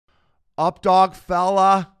Up dog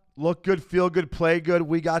fella. Look good, feel good, play good.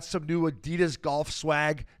 We got some new Adidas golf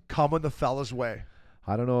swag coming the fella's way.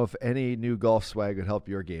 I don't know if any new golf swag would help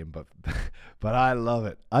your game, but I love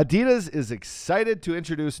it. Adidas is excited to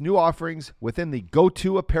introduce new offerings within the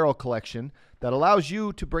Go-To apparel collection that allows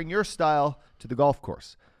you to bring your style to the golf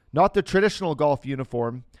course. Not the traditional golf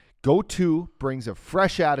uniform, Go-To brings a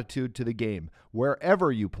fresh attitude to the game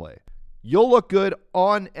wherever you play. You'll look good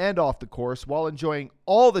on and off the course while enjoying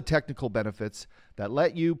all the technical benefits that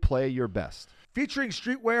let you play your best. Featuring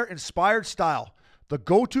streetwear-inspired style, the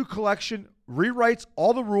Go-To collection rewrites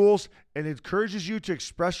all the rules and encourages you to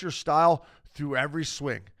express your style through every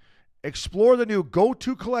swing. Explore the new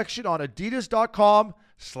Go-To collection on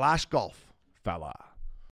adidas.com/golf. Fella.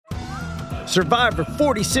 Survivor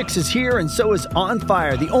 46 is here, and so is On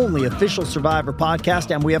Fire, the only official Survivor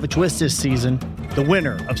podcast, and we have a twist this season. The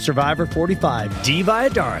winner of Survivor 45, Dee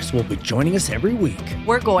Valladares, will be joining us every week.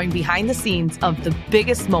 We're going behind the scenes of the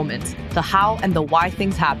biggest moments, the how and the why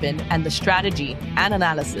things happen, and the strategy and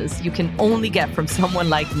analysis you can only get from someone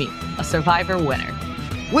like me, a Survivor winner.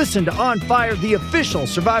 Listen to On Fire, the official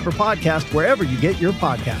Survivor podcast, wherever you get your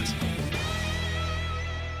podcast.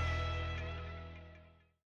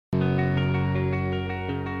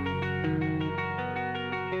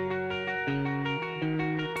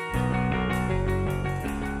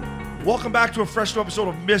 Welcome back to a fresh new episode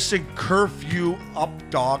of Missin Curfew. Up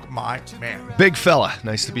dog, my man. Big fella,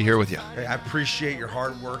 nice to be here with you. Hey, I appreciate your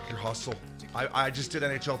hard work, your hustle. I just did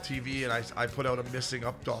NHL TV and I put out a Missing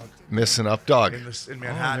Up Dog. Missing Up Dog. In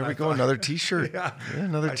Manhattan. There we go, another t-shirt. Yeah,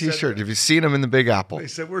 another t-shirt. Have you seen him in the Big Apple? They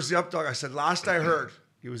said, where's the Up Dog? I said, last I heard,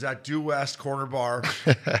 he was at Due West Corner Bar,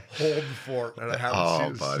 holding the fort. And I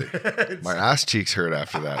haven't seen buddy. My ass cheeks hurt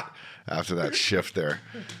after that. After that shift there.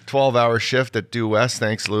 12-hour shift at Due West.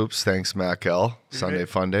 Thanks, Loops. Thanks, Mac L. Sunday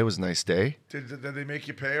fun day was a nice day. Did they make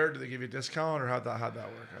you pay, or did they give you a discount, or how'd that work?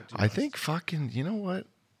 I think you know what?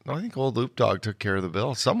 I think old Loop Dog took care of the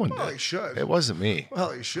bill. Someone did. He should. It wasn't me.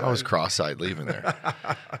 Well, he should. I was cross-eyed leaving there.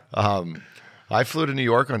 I flew to New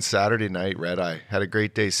York on Saturday night, red eye. Had a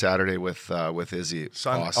great day Saturday with Izzy.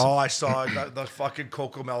 Awesome. Oh, I saw the fucking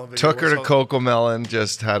Coco Melon video. Took her to Coco Melon.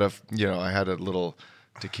 Just had I had a little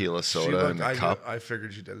tequila soda in a cup. I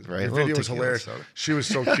figured you did. Right? The video was hilarious. Soda. She was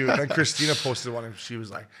so cute. Then Christina posted one and she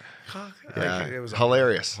was like, yeah, it was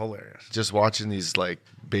hilarious. Hilarious. Just watching these like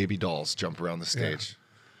baby dolls jump around the stage.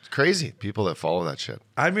 Yeah. It's crazy. People that follow that shit.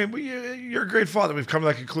 I mean, you're a great father. We've come to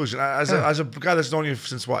that conclusion. As a guy that's known you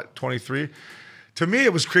since what, 23? To me,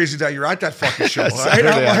 it was crazy that you're at that fucking show. Right?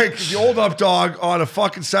 I'm like the old Up Dog on a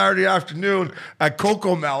fucking Saturday afternoon at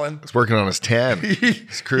Coco Melon. He's working on his tan.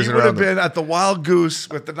 He's cruising around. He would have been at the Wild Goose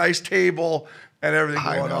with the nice table and everything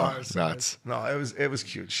going on. Nuts. No, it was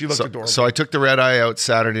cute. She looked adorable. So I took the red eye out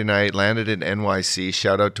Saturday night, landed in NYC.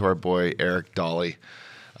 Shout out to our boy Eric Dolly.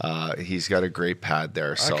 He's got a great pad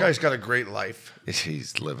there. That guy's got a great life.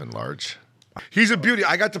 He's living large. He's a beauty.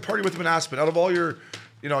 I got to party with him in Aspen. Out of all your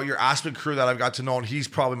Aspen crew that I've got to know, and he's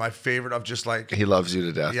probably my favorite of just like... He loves you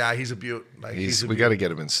to death. Yeah, he's a beaut. Like, we got to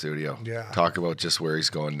get him in studio. Yeah. Talk about just where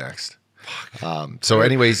he's going next. So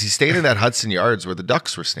anyways, he's staying in that Hudson Yards where the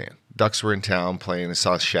Ducks were staying. Ducks were in town playing. I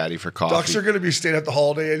saw Shaddy for coffee. Ducks are going to be staying at the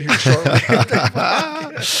Holiday Inn here shortly.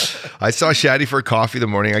 I saw Shaddy for coffee the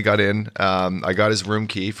morning I got in. I got his room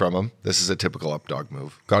key from him. This is a typical Up Dog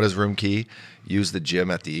move. Got his room key. Used the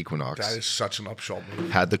gym at the Equinox. That is such an upshot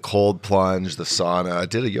move. Had the cold plunge, the sauna. I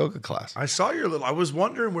did a yoga class. I saw I was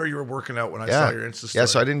wondering where you were working out when I saw your Insta story. Yeah,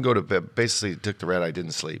 so I didn't go to bed. Basically, took the red. I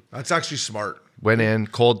didn't sleep. That's actually smart. Went in,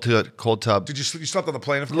 cold tub. Did you sleep? You slept on the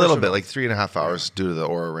plane, of course? A little bit, like 3.5 hours due to the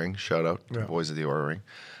Aura Ring. Shout out to the boys of the Aura Ring.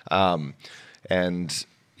 And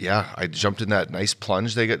yeah, I jumped in that nice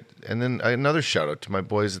plunge they get. And then another shout out to my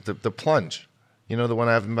boys at the plunge. You know, the one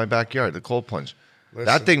I have in my backyard, the cold plunge. Listen,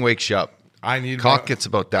 that thing wakes you up. Cock gets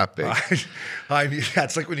about that big.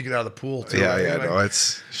 That's like when you get out of the pool too. Yeah, right? yeah, like,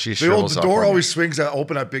 no, the door always swings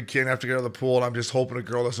open at Big Ken after you get out of the pool, and I'm just hoping a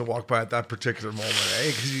girl doesn't walk by at that particular moment.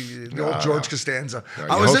 Because the old George Costanza.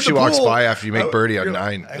 I hope she walks by after you make birdie on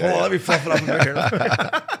 9. Hold on, let me fluff it up a bit here.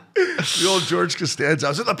 The old George Costanza. I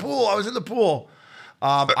was in the pool.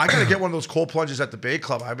 I gotta get one of those cold plunges at the Bay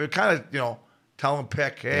Club. I've been kind of tell them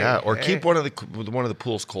pick. Hey, keep one of the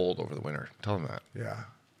pools cold over the winter. Tell them that. Yeah.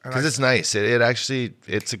 Because it's nice.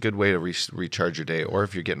 It's a good way to recharge your day, or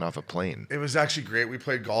if you're getting off a plane. It was actually great. We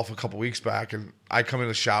played golf a couple weeks back, and I come in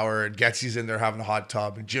the shower, and Getsy's in there having a hot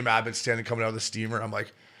tub, and Jim Abbott's coming out of the steamer. I'm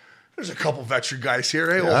like, there's a couple veteran guys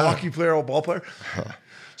here. Hey, old hockey player, old ball player.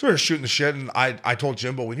 So we were shooting the shit, and I told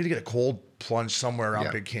Jimbo, we need to get a cold plunge somewhere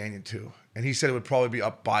around Big Canyon, too. And he said it would probably be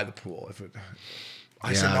up by the pool.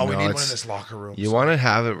 I said, no, we need one in this locker room. You want to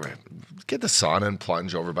have it Get the sauna and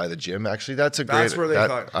plunge over by the gym. Actually, that's a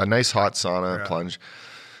nice hot sauna and plunge.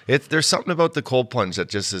 There's something about the cold plunge that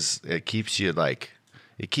just keeps you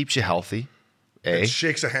healthy. It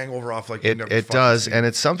shakes a hangover off like it does, and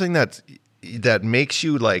it's something that makes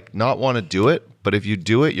you like not want to do it. But if you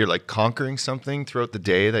do it, you're like conquering something throughout the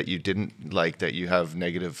day that you didn't like, that you have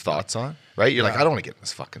negative thoughts on, right? You're like, I don't want to get in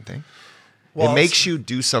this fucking thing. Well, it makes you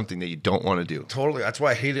do something that you don't want to do. Totally. That's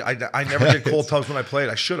why I hate it. I never did cold tubs when I played.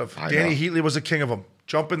 I should have. Danny Heatley was the king of them.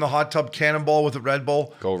 Jump in the hot tub, cannonball with a Red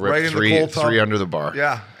Bull. Go right in the cold tub. 3 under the bar.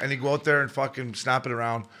 Yeah. And you go out there and fucking snap it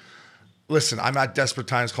around. Listen, I'm at desperate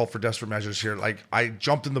times, called for desperate measures here. Like, I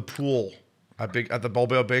jumped in the pool at the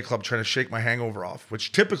Balboa Bay Club trying to shake my hangover off,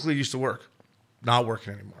 which typically used to work. Not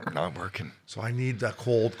working anymore. Not working. So I need that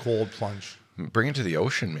cold plunge. Bring it to the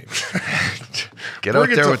ocean, maybe. Get out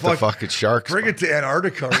there with the fucking sharks. Bring it to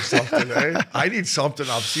Antarctica or something. Eh? I need something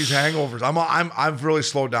up. These hangovers. I've really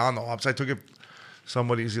slowed down though. I took it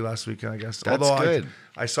somewhat easy last weekend, I guess. That's good.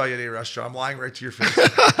 I saw you at a restaurant. I'm lying right to your face.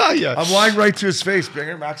 Yeah. I'm lying right to his face,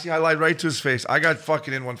 Binger. Maxie, I lied right to his face. I got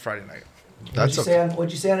fucking in one Friday night.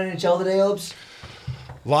 What'd you say on NHL today, Obes?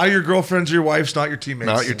 Lie to your girlfriends or your wives, not your teammates.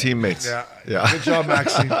 Not your teammates. Yeah. Good job,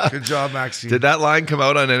 Maxie. Good job, Maxie. Did that line come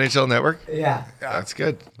out on NHL Network? Yeah. That's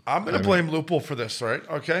good. I'm gonna blame Loophole for this, right?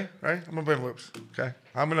 Okay, right? I'm gonna blame Loops. Okay,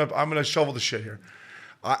 I'm gonna shovel the shit here.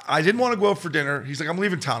 I didn't want to go out for dinner. He's like, I'm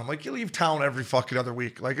leaving town. I'm like, you leave town every fucking other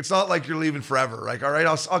week. Like, it's not like you're leaving forever. Like, all right,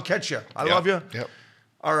 I'll catch you. I love you. Yep.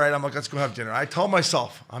 All right, I'm like, let's go have dinner. I tell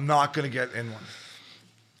myself I'm not gonna get in one.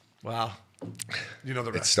 Wow. You know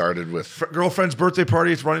the rest. It started with girlfriend's birthday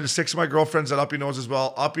party. It's running to 6 of my girlfriends that Uppy knows as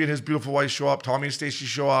well. Uppy and his beautiful wife show up. Tommy and Stacy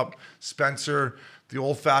show up. Spencer, the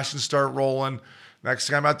old fashioned start rolling. Next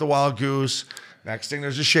thing I'm at the Wild Goose. Next thing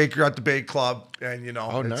there's a shaker at the Bay Club, and you know.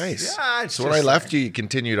 Oh, nice. Yeah. So when I left you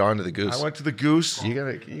continued on to the Goose. I went to the Goose. You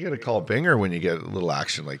gotta call Binger when you get a little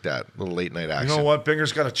action like that, a little late night action. You know what?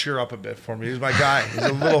 Binger's got to cheer up a bit for me. He's my guy. He's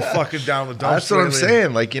a little fucking down the dumpster. That's what I'm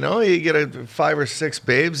saying. Like, you know, you get 5 or 6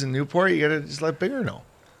 babes in Newport, you gotta just let Binger know.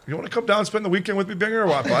 You want to come down and spend the weekend with me, Binger, or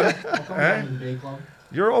what, bud? I'll come down to the Bay Club.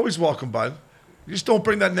 You're always welcome, bud. You just don't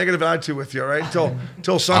bring that negative attitude with you, all right?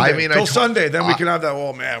 Till Sunday. I mean, till Sunday, then we can have that.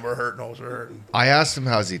 Oh man, we're hurting. We're hurting. I asked him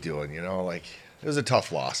how's he doing. You know, like it was a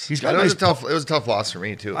tough loss. He's got it was a tough loss for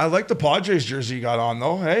me too. I like the Padres jersey you got on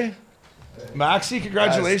though. Hey, Maxie,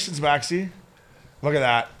 congratulations, Maxie. Look at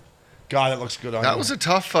that. God, that looks good on you. That was a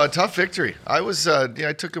tough victory. I was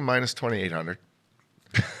I took him minus 2,800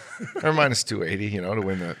 or minus 280. You know, to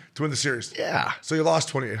win the series. Yeah. So you lost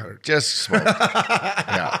 2,800. Just smoked.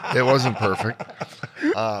 Yeah, it wasn't perfect.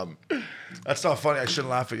 That's not funny. I shouldn't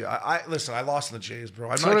laugh at you. Listen. I lost in the Jays,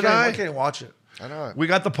 bro. I can't watch it. I know it. We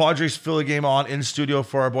got the Padres Philly game on in studio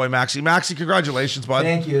for our boy Maxie. Maxie, congratulations, bud.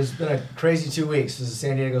 Thank you. It's been a crazy 2 weeks as a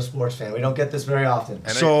San Diego sports fan. We don't get this very often.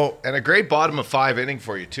 And a great bottom of 5 inning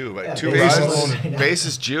for you too. Like 2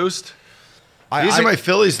 bases juiced. These are my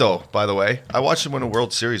Phillies, though, by the way. I watched them win a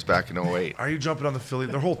World Series back in 2008. Are you jumping on the Philly?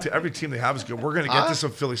 Their whole every team they have is good. We're going to get to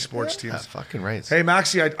some Philly sports teams. Yeah, fucking right. Hey,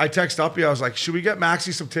 Maxie, I texted Uppy. I was like, should we get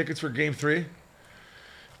Maxie some tickets for Game 3?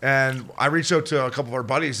 And I reached out to a couple of our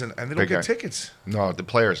buddies, and they don't get tickets. No, the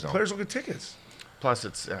players don't. Players don't get tickets. Plus,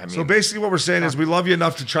 it's, so basically what we're saying is we love you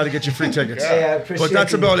enough to try to get you free tickets. I appreciate but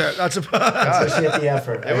that's about it. That's appreciate the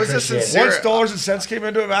effort. It was a sincere. Once dollars and cents came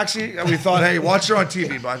into it, Maxie, and we thought, hey, watch her on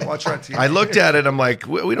TV, bud. Watch her on TV. I looked at it. I'm like,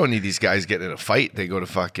 we don't need these guys getting in a fight. They go to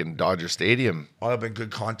fucking Dodger Stadium. Oh, that'd been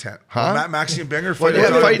good content. Huh? Maxie and Binger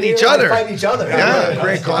fighting each other. Fighting each other. Yeah,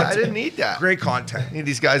 great content. I didn't need that. Great content. I need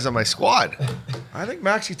these guys on my squad. I think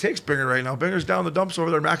Maxie takes Binger right now. Binger's down the dumps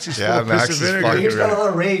over there. Maxie's full of piss Maxie's and vinegar. He's got a lot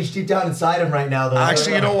of rage deep down inside him right now, though.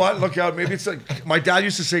 Actually, you know what? Look out. Maybe it's like my dad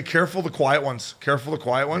used to say, careful the quiet ones. Careful the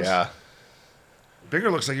quiet ones. Yeah.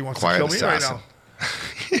 Binger looks like he wants Quiet to kill assassin.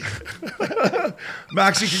 me right now.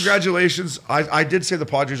 Maxie, congratulations. I did say the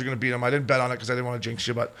Padres are going to beat them. I didn't bet on it because I didn't want to jinx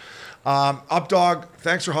you. But Updog,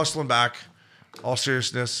 thanks for hustling back. All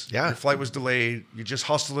seriousness. Yeah. Your flight was delayed. You just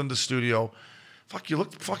hustled into studio. Fuck, you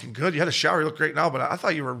looked fucking good. You had a shower. You look great now. But I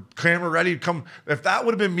thought you were camera ready to come. If that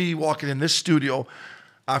would have been me walking in this studio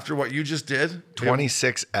after what you just did.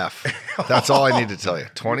 26F. That's all I need to tell you.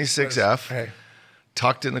 26F. Hey.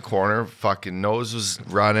 Tucked in the corner. Fucking nose was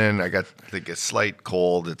running. I got like a slight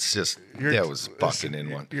cold. It's just, it was bucking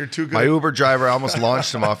in one. You're too good. My Uber driver, I almost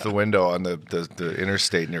launched him off the window on the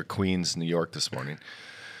interstate near Queens, New York this morning.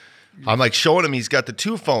 I'm like showing him he's got the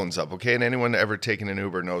 2 phones up, okay? And anyone ever taken an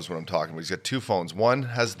Uber knows what I'm talking about. He's got 2 phones. One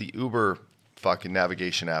has the Uber fucking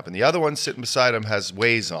navigation app, and the other one sitting beside him has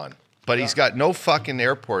Waze on. But he's got no fucking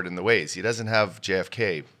airport in the Waze. He doesn't have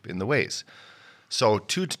JFK in the Waze. So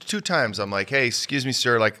two times I'm like, hey, excuse me,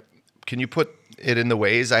 sir, like, can you put it in the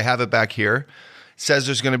Waze? I have it back here. It says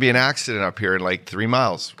there's going to be an accident up here in like 3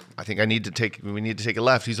 miles. I think we need to take a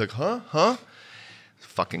left. He's like, huh?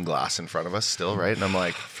 Fucking glass in front of us still, right? And I'm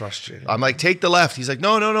like, Frustrating. I'm like, take the left. He's like,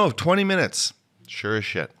 no, 20 minutes. Sure as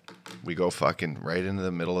shit. We go fucking right into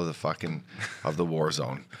the middle of the war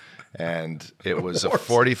zone. And it was a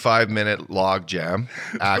 45-minute log jam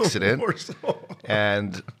accident.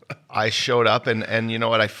 And I showed up and you know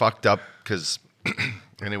what? I fucked up because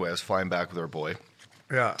anyway, I was flying back with our boy.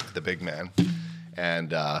 Yeah. The big man.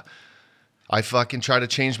 And I fucking tried to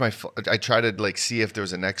change I tried to like see if there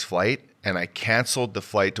was a next flight, and I canceled the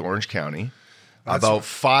flight to Orange County about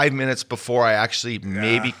 5 minutes before I actually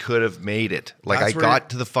maybe could have made it. Like I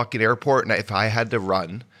got to the fucking airport, and if I had to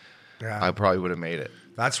run, I probably would have made it.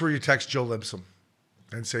 That's where you text Jill Lipsum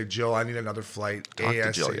and say, Jill, I need another flight. Talked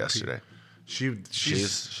to Jill yesterday.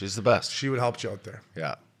 She's the best. She would help you out there.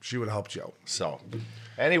 Yeah. She would have helped you out. So,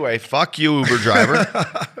 anyway, fuck you, Uber driver.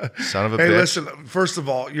 Son of a bitch. Hey, listen, first of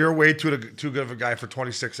all, you're way too good of a guy for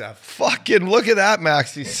 26F. Fucking look at that,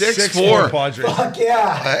 Max. He's 6'4". Padre. Fuck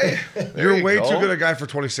yeah. Hey, You're way too good a guy for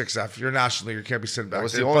 26F. You're national league. You can't be sitting back That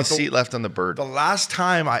was there. the only But seat left on the bird. The last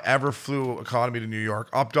time I ever flew economy to New York,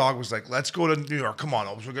 Updog was like, let's go to New York. Come on,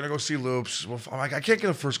 Opes. We're going to go see Loops. I'm like, I can't get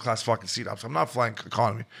a first class fucking seat up, so I'm not flying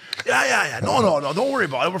economy. Yeah. No. Don't worry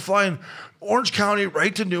about it. We're flying Orange County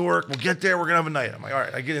right to Newark. We'll get there. We're going to have a night. I'm like, all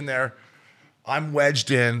right. I get in there. I'm wedged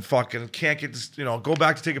in. Fucking can't get this, go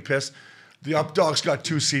back to take a piss. The Updog's got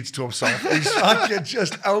 2 seats to himself. He's fucking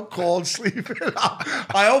just out cold, sleeping.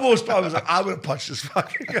 I was like, I'm going to punch this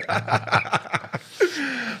fucking guy.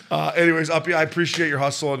 Anyways, Uppy, I appreciate your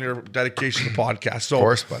hustle and your dedication to the podcast. So, of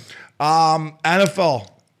course, bud. NFL,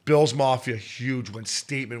 Bills Mafia, huge win,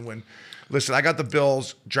 statement win. Listen, I got the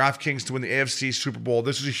Bills, DraftKings to win the AFC Super Bowl.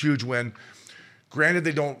 This is a huge win. Granted,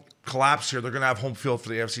 they don't collapse here. They're going to have home field for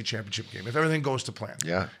the AFC Championship game if everything goes to plan.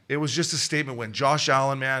 Yeah. It was just a statement win. Josh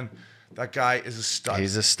Allen, man, that guy is a stud.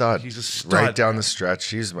 He's a stud. He's a stud. Right down the stretch.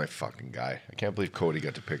 He's my fucking guy. I can't believe Cody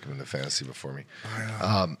got to pick him in the fantasy before me.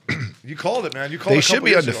 You called it, man. You called it. They a should couple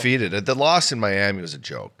be years ago. undefeated. The loss in Miami was a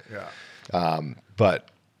joke. Yeah. But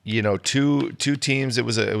two teams. It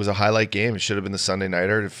was a highlight game. It should have been the Sunday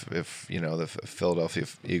nighter if the Philadelphia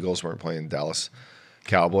Eagles weren't playing Dallas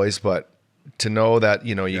Cowboys. But to know that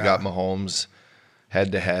you got Mahomes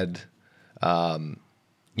head to head,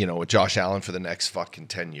 with Josh Allen for the next fucking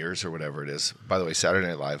 10 years or whatever it is. By the way, Saturday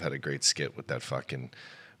Night Live had a great skit with that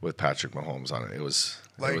with Patrick Mahomes on it. It was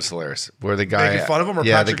hilarious. Where the guy making fun of him, or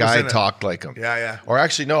Patrick the guy was in talked like him. Yeah. Or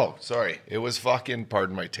actually, no, sorry, it was fucking.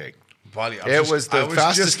 Pardon my take. Buddy, It was the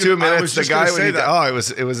fastest 2 minutes. The guy would.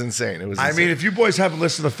 It was insane. It was. I mean, if you boys haven't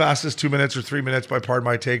listened to the fastest 2 minutes or 3 minutes by Pardon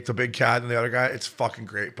My Take, the big cat and the other guy, it's fucking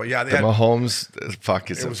great. But yeah, Mahomes.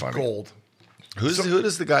 Fuck, is it it was funny? gold. Who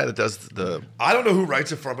is the guy that does the? I don't know who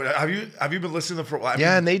writes it for, but have you been listening to them for a while?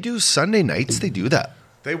 Yeah, and they do Sunday nights. They do that.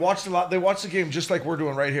 They watched a lot. They watch the game just like we're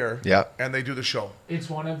doing right here. Yeah, and they do the show. It's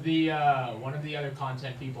one of the other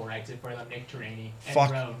content people writes it for them, Nick Turaney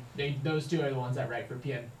and Roan. Those two are the ones that write for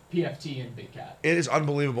PFT and Big Cat. It is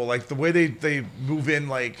unbelievable. Like the way they move in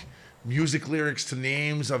like music lyrics to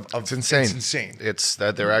names of it's insane. It's insane. It's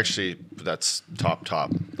that that's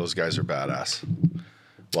top. Those guys are badass.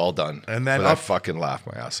 Well done. And then I fucking laughed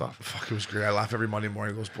my ass off. Fuck, it was great. I laugh every Monday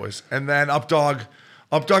morning with those boys. And then Updog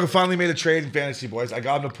finally made a trade in fantasy, boys. I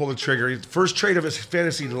got him to pull the trigger. First trade of his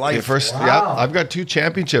fantasy life. Yeah, I've got 2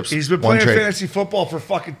 championships. He's been playing fantasy football for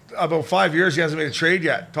fucking about 5 years. He hasn't made a trade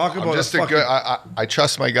yet. Talk about I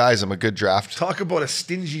trust my guys. I'm a good draft. Talk about a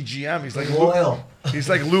stingy GM. He's like loyal. He's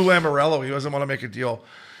like Lou Lamoriello. He doesn't want to make a deal.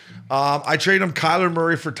 I traded him Kyler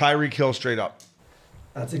Murray for Tyreek Hill straight up.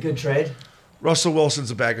 That's a good trade. Russell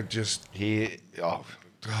Wilson's a bag of just. Can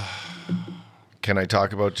I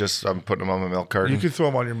talk about I'm putting him on my milk carton? You can throw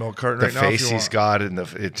him on your milk carton right now. The face he's got and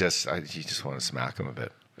you just want to smack him a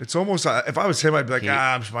bit. It's almost, if I was him, I'd be like,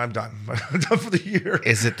 I'm done. I'm done for the year.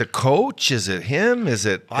 Is it the coach? Is it him?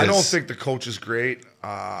 I don't think the coach is great.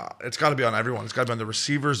 It's got to be on everyone. It's got to be on the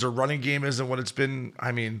receivers. Their running game isn't what it's been.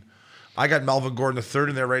 I mean, I got Melvin Gordon III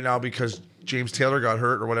in there right now because James Taylor got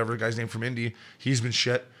hurt or whatever the guy's name from Indy. He's been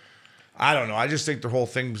shit. I don't know. I just think their whole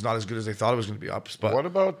thing was not as good as they thought it was going to be up. But what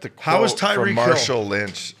about the quote from Marshall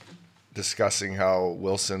Lynch discussing how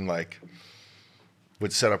Wilson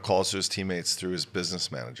would set up calls to his teammates through his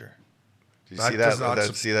business manager? Did you see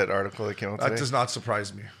that? See that article that came out today? That does not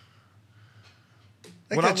surprise me.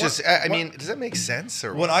 Does that make sense?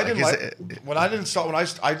 Or I didn't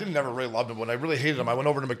never really loved him. When I really hated him, I went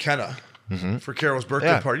over to McKenna for Carol's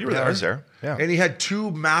birthday party. You were there. I was there. Yeah. And he had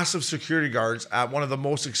 2 massive security guards at one of the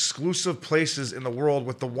most exclusive places in the world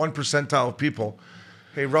with the 1 percentile of people.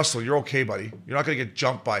 Hey, Russell, you're okay, buddy. You're not going to get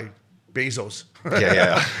jumped by Bezos.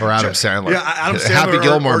 Yeah. Or Adam Sandler. Yeah, Adam Sandler. Happy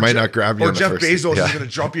Gilmore might Jeff, not grab you or on the Jeff first. Bezos Yeah. is going to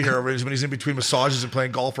jump you here when he's in between massages and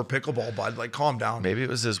playing golf or pickleball, bud. Like, calm down. Maybe it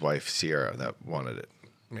was his wife, Sierra, that wanted it.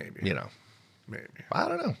 Maybe. You know. Maybe. I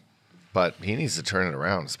don't know. But he needs to turn it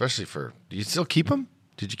around, especially for. Do you still keep him?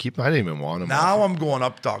 Did you keep him? I didn't even want him. Now I'm going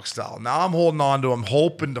up dog style. Now I'm holding on to him,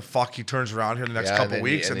 hoping he turns around here in the next couple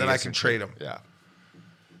weeks, and then I can trade him. Yeah.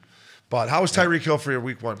 But how was Tyreek Hill for your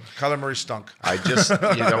week one? Kyler Murray stunk. I just,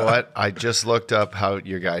 you know what? I just looked up how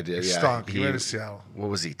your guy did. Yeah, Stunk. He went to Seattle. What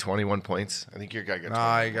was he? 21 points? I think your guy got 21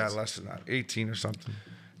 Nah, he got points. less than that. 18 or something.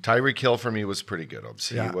 Tyreek Hill for me was pretty good.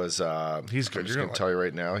 Yeah. He was. He's good. I'm just You're going gonna to tell you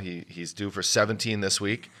right now. He's due for 17 this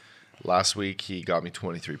week. Last week he got me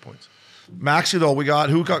 23 points. Maxie though, we got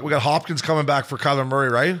Hopkins coming back for Kyler Murray,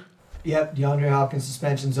 right? Yep, DeAndre Hopkins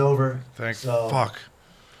suspension's over. Fuck.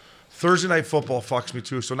 Thursday night football fucks me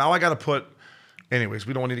too. So now I got to put. Anyways,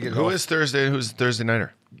 we don't need to get. Who's the Thursday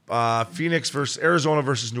nighter? Phoenix versus Arizona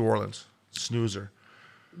versus New Orleans. Snoozer.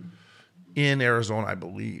 In Arizona, I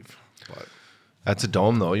believe. But That's a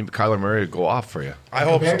dome though. Kyler Murray would go off for you. I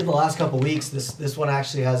hope Compared to so. the last couple weeks, this one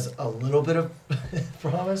actually has a little bit of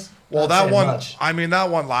promise. Well, Not that saying one. much. I mean, that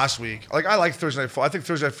one last week. Like, I like Thursday night football. I think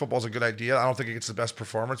Thursday night football is a good idea. I don't think it gets the best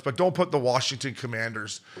performance, but don't put the Washington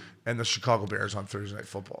Commanders and the Chicago Bears on Thursday night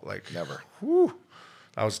football. Like, Never. Whew,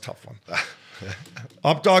 that was a tough one.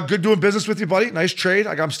 Up dog, good doing business with you, buddy. Nice trade.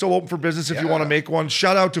 Like, I'm still open for business if you want to make one.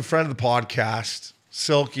 Shout out to friend of the podcast,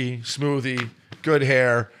 Silky, Smoothie, good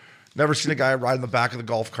hair. Never seen a guy ride in the back of the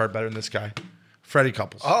golf cart better than this guy. Freddie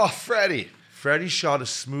Couples. Oh, Freddie. Freddie shot a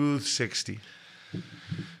smooth 60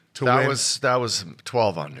 to That win. was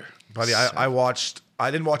 12 under. Buddy, I watched. I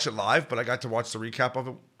didn't watch it live, but I got to watch the recap of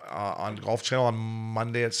it on Golf Channel on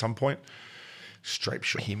Monday at some point. Stripe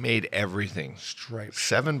show. He made everything. Stripe.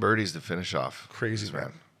 7 birdies to finish off. Crazy,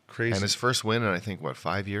 man. Crazy. And his first win in, I think,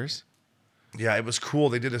 5 years? Yeah, it was cool.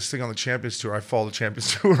 They did this thing on the Champions Tour. I follow the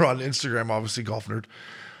Champions Tour on Instagram, obviously, golf nerd.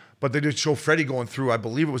 But they did show Freddie going through, I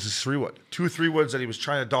believe it was his 3-wood. 2 3-woods that he was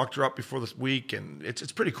trying to doctor up before this week. And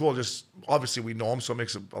it's pretty cool. Just obviously we know him, so it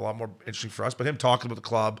makes it a lot more interesting for us. But him talking about the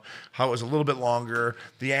club, how it was a little bit longer,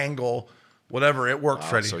 the angle, whatever, it worked,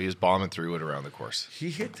 Freddie. So he was bombing 3-wood around the course. He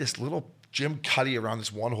hit this little Jim Cuddy around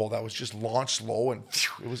this one hole that was just launched low, and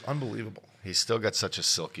it was unbelievable. He's still got such a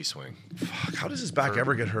silky swing. Fuck, how does his back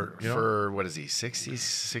ever get hurt? You know? For, what is he, 60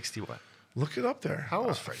 what? Look it up there. How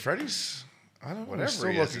old is Freddie? Freddie's, I don't know. Whatever He's still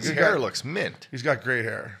he is. looking. His He's hair got- looks mint. He's got great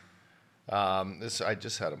hair. I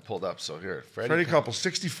just had him pulled up, so here. Freddie Couples,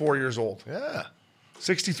 64 years old. Yeah.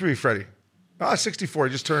 63, Freddie. 64.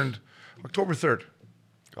 He just turned October 3rd.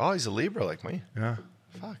 Oh, he's a Libra like me. Yeah.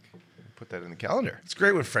 Fuck. Put that in the calendar. It's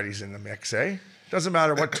great when Freddie's in the mix, eh? Doesn't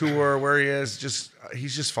matter what tour, where he is.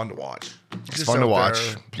 He's just fun to watch. It's fun to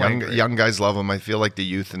watch. Young guys love him. I feel like the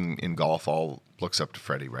youth in golf all looks up to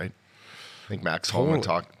Freddie, right? I think Max Holman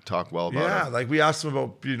talk well about Yeah, him. like we asked him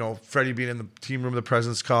about, Freddie being in the team room of the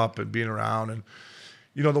President's Cup and being around. And,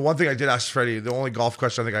 the one thing I did ask Freddie, the only golf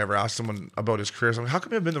question I think I ever asked him about his career is, how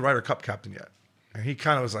come you haven't been the Ryder Cup captain yet? And he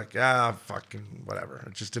kind of was like, yeah, fucking whatever.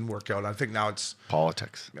 It just didn't work out. I think now it's,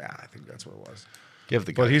 Politics. yeah, I think that's what it was. Give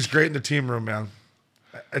the guy. But he's great in the team room, man.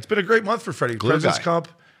 It's been a great month for Freddie. Glue President's guy. Cup.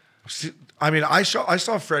 I mean, I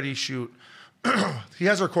saw Freddie shoot. He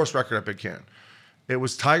has our course record at Big Canyon. It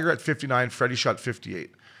was Tiger at 59. Freddie shot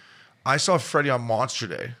 58. I saw Freddie on Monster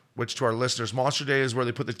Day, which to our listeners, Monster Day is where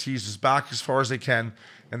they put the tees as back as far as they can,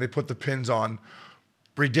 and they put the pins on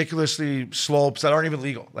ridiculously slopes that aren't even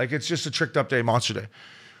legal. Like, it's just a tricked up day, Monster Day.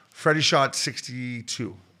 Freddie shot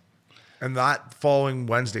 62. And that following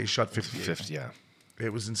Wednesday, he shot 58. 50, yeah.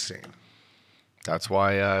 It was insane. That's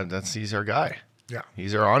why he's our guy. Yeah.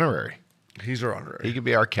 He's our honorary. He's our honorary. He could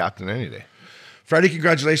be our captain any day. Freddie,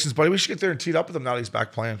 congratulations, buddy. We should get there and tee it up with him now that he's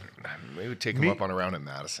back playing. Maybe we take him up on a round at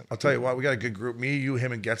Madison. I'll tell you what, we got a good group. Me, you,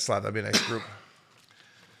 him, and Getzlav. That'd be a nice group.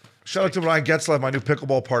 Shout out to Ryan Getzlav, my new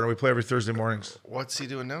pickleball partner. We play every Thursday mornings. What's he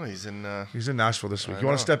doing now? He's in. He's in Nashville this week. I You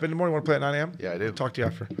want know. to step in tomorrow? You want to play at 9 a.m.? Yeah, I do. I'll talk to you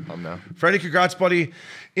after. now. Freddie, congrats, buddy.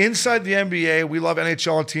 Inside the NBA, we love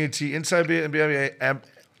NHL and TNT. Inside the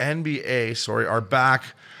NBA, are back.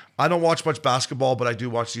 I don't watch much basketball, but I do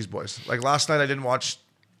watch these boys. Like last night, I didn't watch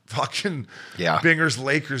fucking Binger's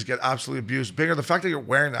Lakers get absolutely abused. Binger, the fact that you're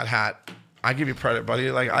wearing that hat, I give you credit,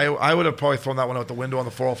 buddy. Like I would have probably thrown that one out the window on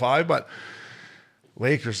the 405, but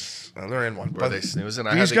Lakers, they're in one. Were they snoozing?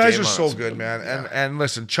 I These had the guys game are on, so so- good, man. Yeah. And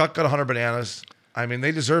listen, Chuck got 100 bananas. I mean,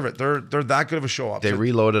 they deserve it. They're that good of a show up. They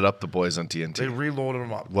reloaded up the boys on TNT. They reloaded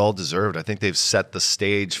them up. Well deserved. I think they've set the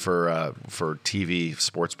stage for TV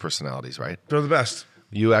sports personalities, right? They're the best.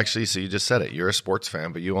 You actually, so you just said it. You're a sports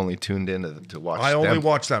fan, but you only tuned in to watch. I only them.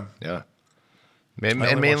 watch them. Yeah. only And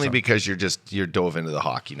watch mainly them. because you're dove into the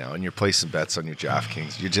hockey now, and you're placing bets on your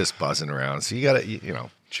DraftKings. You're just buzzing around, so you got to, you know.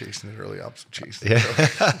 Chasing the early ups. Chasing the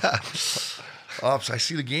ups. I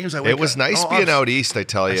see the games. It was nice being out east, I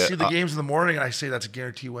tell you. I see the games in the morning, and I say that's a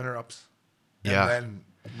guarantee winner ups. And Yeah. then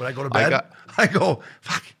when I go to bed, I go,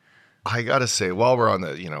 fuck. I got to say, while we're on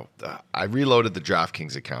I reloaded the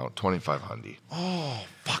DraftKings account, 2,500. Oh,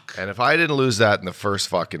 fuck. And if I didn't lose that in the first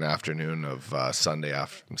fucking afternoon of Sunday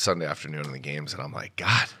afternoon in the games, and I'm like,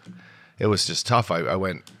 God, it was just tough. I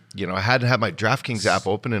went, I hadn't had my DraftKings app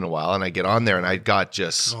open in a while, and I get on there, and I got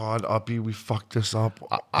just... God, Uppy, we fucked this up.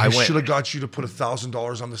 I went- should have got you to put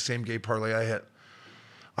 $1,000 on the same gay parlay I hit.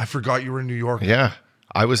 I forgot you were in New York. Yeah.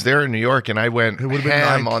 I was there in New York, and I went would've been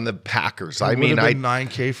ham 9K. on the Packers. It I mean, would have been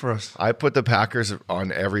 $9K for us. I put the Packers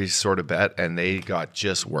on every sort of bet, and they got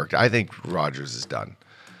just worked. I think Rodgers is done.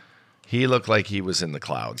 He looked like he was in the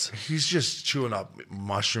clouds. He's just chewing up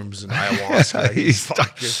mushrooms and ayahuasca. He's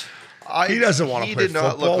fucking... He doesn't want to play football. He did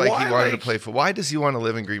not look like he Why? wanted to play football. Why does he want to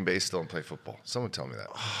live in Green Bay still and play football? Someone tell me that.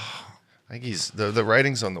 I think he's the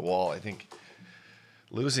writing's on the wall. I think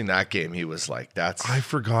losing that game, he was like, "That's." I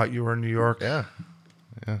forgot you were in New York. Yeah.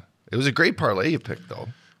 It was a great parlay you picked, though.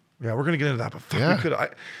 Yeah, we're gonna get into that, but fuck, Yeah. we could.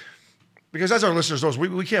 Because as our listeners knows,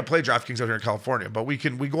 we can't play DraftKings out here in California, but we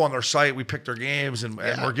go on their site, we pick their games, and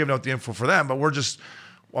we're giving out the info for them. But we're just,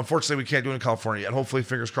 unfortunately, we can't do it in California yet. Hopefully,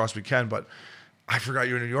 fingers crossed, we can. But I forgot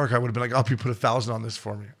you were in New York. I would have been like, "Oh, you put 1,000 on this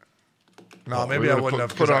for me." No, maybe I wouldn't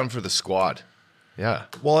have put on for the squad. Yeah.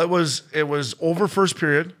 Well, it was over first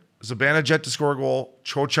period. Zibanejad to score a goal,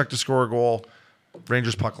 Trocheck to score a goal,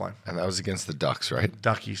 Rangers puck line, And that was against the Ducks, right?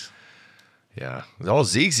 Duckies. Yeah. All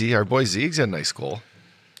Ziegsy, our boy Ziegs had a nice goal.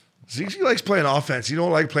 Zeke likes playing offense. You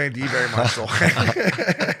don't like playing D very much, so.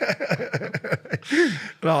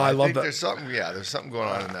 No, I love that. There's something going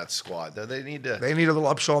on in that squad. They need to. They need a little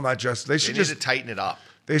upshow on that. They They should need just to tighten it up.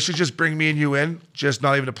 They should just bring me and you in, just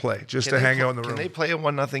not even to play, just to hang out in the room. Can they play a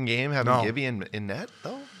 1-0 game having No. Gibby in net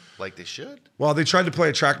though, like they should? Well, they tried to play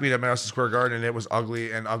a track meet at Madison Square Garden, and it was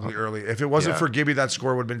ugly early. If it wasn't Yeah. for Gibby, that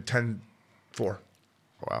score would have been 10-4.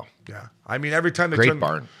 Wow. Yeah, I mean every time they Great turn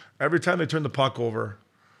barn. every time they turn the puck over.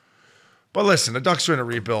 But listen, the Ducks are in a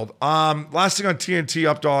rebuild. Last thing on TNT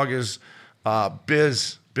Up Dog is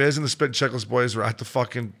Biz and the Spit and Checklist boys were at the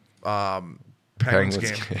fucking Penguins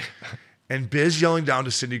game. And Biz yelling down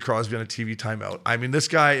to Sidney Crosby on a TV timeout. I mean, this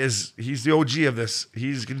guy he's the OG of this.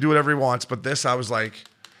 He's going to do whatever he wants. But this, I was like,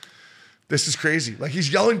 this is crazy. Like, he's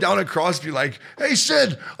yelling down at Crosby like, "Hey,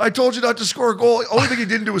 Sid, I told you not to score a goal." Only thing he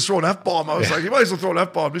didn't do was throw an F-bomb. I was like, he might as well throw an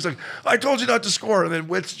F-bomb. He's like, "I told you not to score." And then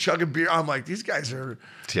Witt's chugging beer. I'm like, these guys are,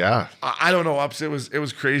 Yeah. I don't know, Ups. It was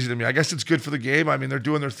crazy to me. I guess it's good for the game. I mean, they're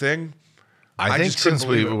doing their thing. I think just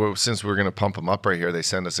couldn't since we're gonna pump them up right here, they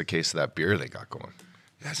send us a case of that beer they got going.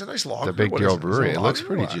 Yeah, it's a nice lager. The Big What Deal is it? Is Brewery. a It looks lager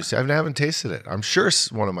pretty or what? juicy. I haven't tasted it. I'm sure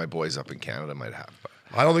one of my boys up in Canada might have. But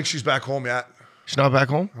I don't think she's back home yet. she's not back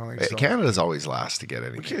home. I don't think so. Canada's always last to get We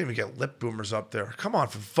anything. can't even get lip boomers up there. Come on,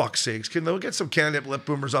 for fuck's sakes. Can they get some Canada lip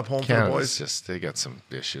boomers up home for the Canada's boys? just they got some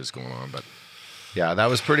issues going on, but yeah, that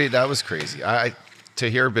was crazy. I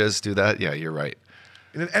to hear Biz do that. Yeah, you're right.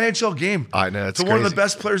 In an NHL game. I know, it's to one of the crazy.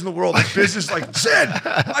 best players in the world. Like, Biz is like, "Sid,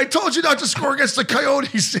 I told you not to score against the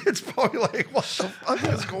Coyotes." It's probably like, what the fuck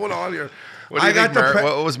is going on here? What do you think?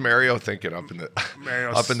 What was Mario thinking up in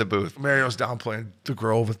the booth? Mario's downplaying the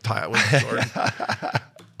Grove with Jordan.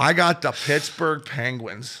 I got the Pittsburgh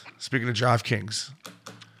Penguins, speaking of DraftKings,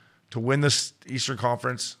 to win this Eastern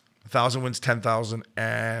Conference. 1,000 wins 10,000,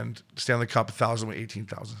 and Stanley Cup 1,000 win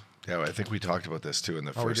 18,000. Yeah, I think we talked about this too in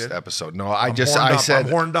the we first did? episode. No, I'm said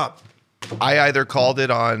horned up. I either called it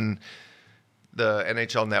on the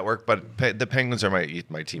NHL Network, but the Penguins are my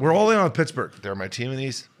team. We're all in on Pittsburgh. They're my team in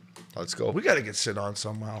these. Let's go. We got to get Sid on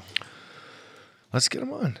somehow. Let's get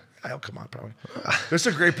them on. I'll come on, probably. There's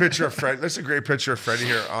a great picture of Fred. There's a great picture of Freddie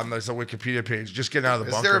here on the Wikipedia page. Just getting out of the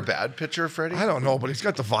Is bunker. there a bad picture of Freddie? I don't know, but he's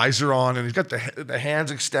got the visor on and he's got the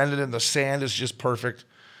hands extended and the sand is just perfect.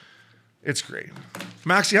 It's great.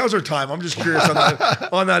 Maxie, how's our time? I'm just curious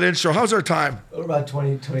on that intro. How's our time? We're about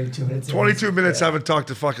 22 minutes. in. 22 minutes. Yeah. Haven't talked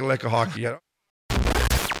to fucking Leka hockey yet.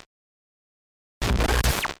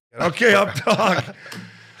 Okay, up dog.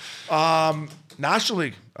 National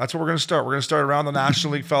League. That's where we're going to start. We're going to start around the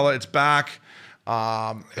National League, fella. It's back.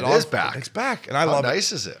 It is back. It's back, and I How love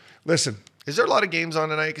nice it. is it? Listen, Is there a lot of games on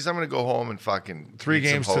tonight? Because I'm going to go home and fucking 3 eat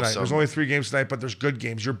some games tonight. wholesome- There's only 3 games tonight, but there's good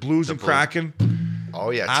games. Your Blues and Kraken. Oh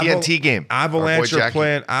yeah, TNT game. Avalanche Our boy are Jackie.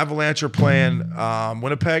 playing. Avalanche are playing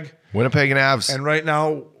Winnipeg, Winnipeg and Avs. and right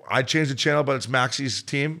now I changed the channel, but it's Maxie's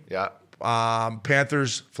team. Yeah.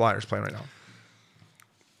 Panthers, Flyers playing right now.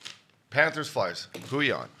 Panthers, Flyers. Who are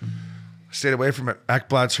you on? Stayed away from it.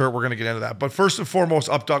 Ekblad's hurt. We're going to get into that. But first and foremost,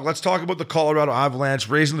 Updog, let's talk about the Colorado Avalanche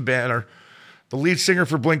raising the banner. The lead singer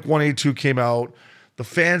for Blink-182 came out. The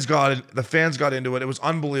fans got into it. It was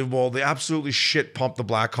unbelievable. They absolutely shit pumped the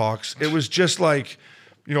Blackhawks. It was just like,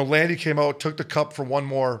 Landy came out, took the cup for one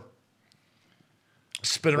more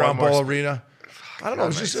spin around ball arena. I don't know.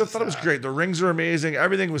 I thought it was great. The rings are amazing.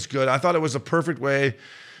 Everything was good. I thought it was a perfect way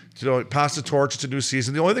to pass the torch to new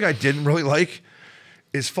season. The only thing I didn't really like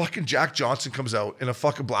is fucking Jack Johnson comes out in a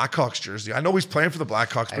fucking Blackhawks jersey. I know he's playing for the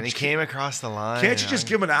Blackhawks, and he came across the line. Can't you just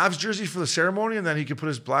give him an Avs jersey for the ceremony and then he could put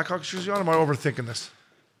his Blackhawks jersey on? Am I overthinking this?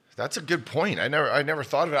 That's a good point. I never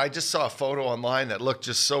thought of it. I just saw a photo online that looked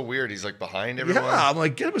just so weird. He's like behind everyone. Yeah, I'm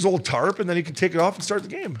like, get him his old tarp and then he can take it off and start the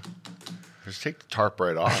game. Just take the tarp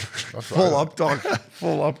right off. Full up, dog.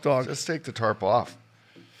 Full up, dog. Just take the tarp off.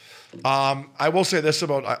 I will say this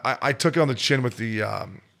about I took it on the chin with the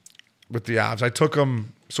Avs. I took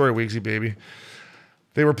them. Sorry, Weegsy baby.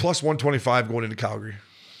 They were plus 125 going into Calgary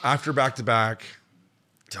after back-to-back.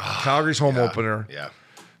 Calgary's home opener. Yeah.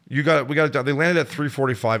 We got it done. They landed at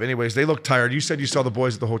 3:45. Anyways, they looked tired. You said you saw the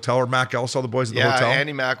boys at the hotel, or Mac L saw the boys at the hotel. Yeah,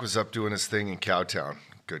 Andy Mack was up doing his thing in Cowtown.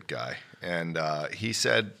 Good guy. And he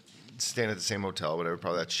said, staying at the same hotel, whatever,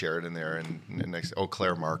 probably that Sheraton there and next Eau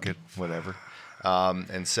Claire Market, whatever.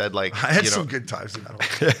 And said like I had some good times in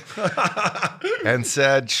that one. And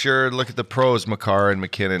said, sure, look at the pros, Makar and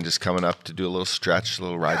McKinnon just coming up to do a little stretch, a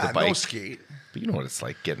little ride the bike. No skate. But you know what it's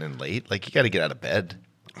like getting in late. Like you got to get out of bed.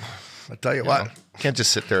 I tell you what, you can't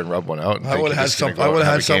just sit there and rub one out. I would have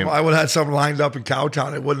had some lined up in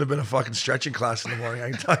Cowtown. It wouldn't have been a fucking stretching class in the morning. I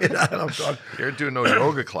can tell you that. You're doing no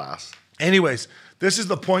yoga class. Anyways, this is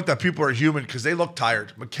the point that people are human because they look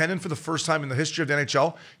tired. McKinnon, for the first time in the history of the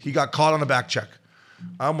NHL, he got caught on a back check.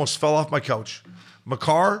 I almost fell off my couch.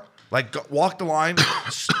 Makar, walked the line,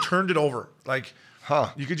 turned it over.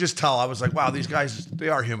 You could just tell. I was like, wow, these guys, they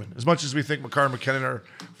are human. As much as we think Makar and McKinnon are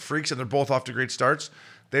freaks and they're both off to great starts,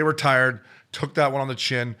 they were tired, took that one on the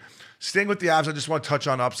chin. Staying with the Avs, I just want to touch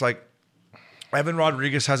on ups. Evan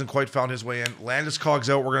Rodriguez hasn't quite found his way in. Landeskog's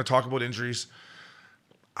out. We're going to talk about injuries.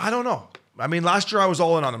 I don't know. I mean, last year I was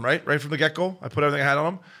all in on them, right? Right from the get-go. I put everything I had on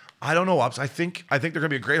them. I don't know, ups. I think they're going to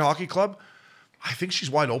be a great hockey club. I think she's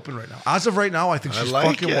wide open right now. As of right now, I think she's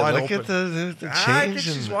fucking wide open. Look at the change. I think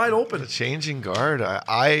she's wide open. The changing guard.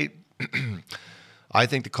 I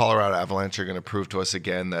think the Colorado Avalanche are going to prove to us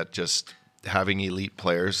again that just having elite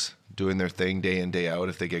players doing their thing day in, day out,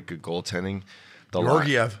 if they get good goaltending,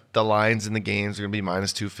 the lines in the games are going to be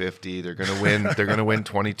minus 250. They're going to win. They're going to win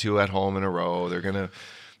 22 at home in a row. They're going to,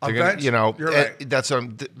 you're right. That's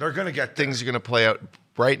they're going to get things are going to play out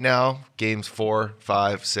right now. Games 4,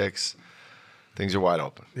 5, 6. Things are wide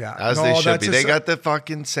open. Yeah. As they should be. They got the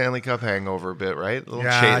fucking Stanley Cup hangover a bit, right? A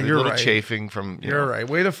little chafing from, You're right.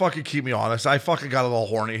 Way to fucking keep me honest. I fucking got a little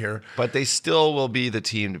horny here. But they still will be the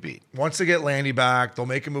team to beat. Once they get Landy back, they'll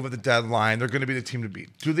make a move at the deadline. They're going to be the team to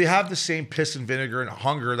beat. Do they have the same piss and vinegar and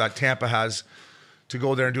hunger that Tampa has to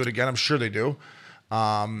go there and do it again? I'm sure they do.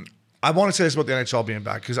 I want to say this about the NHL being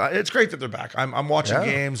back because it's great that they're back. I'm watching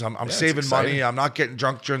games. I'm saving money. I'm not getting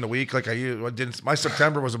drunk during the week like I didn't. My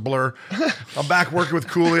September was a blur. I'm back working with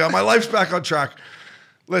Cooley. My life's back on track.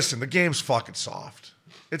 Listen, the game's fucking soft.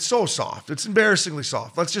 It's so soft. It's embarrassingly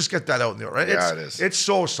soft. Let's just get that out there, right? Yeah, it is. It's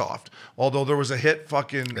so soft. Although there was a hit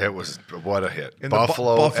It was, what a hit. In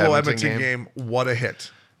Buffalo Edmonton game. What a hit.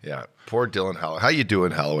 Yeah. Poor Dylan Holloway. How you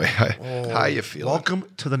doing, Holloway? How you feeling? Welcome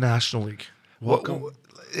to the National League. Welcome.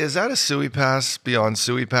 Is that a Suey pass beyond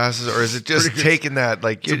Suey passes, or is it just taking that?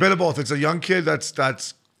 It's a bit of both. It's a young kid that's a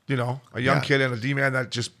young kid and a D-man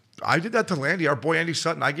that just. I did that to Landy, our boy Andy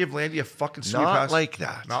Sutton. I gave Landy a fucking Suey pass. Not like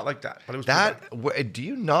that. Not like that. But it was do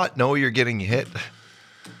you not know you're getting hit?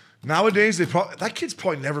 Nowadays, that kid's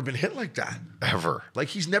probably never been hit like that. Ever.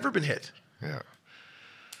 He's never been hit. Yeah.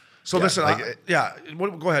 So listen,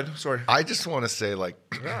 go ahead. Sorry. I just want to say,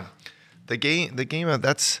 the game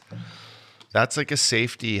that's like a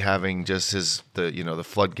safety having just the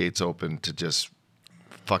floodgates open to just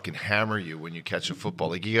fucking hammer you when you catch a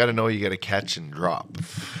football. You got to know you got to catch and drop.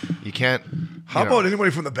 You can't. How about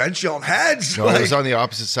anybody from the bench yelling heads? No, it was on the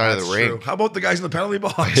opposite side of the ring. How about the guys in the penalty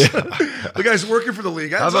box? The guys working for the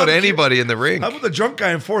league. How about anybody in the ring? How about the drunk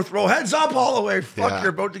guy in fourth row? Heads up, Holloway. Fuck,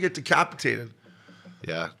 you're about to get decapitated.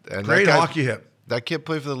 Yeah. And great hockey hit. That kid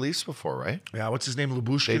played for the Leafs before, right? Yeah. What's his name?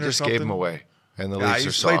 Lubushkin They just gave him away. And the Leafs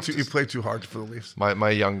are soft. You play too hard for the Leafs. My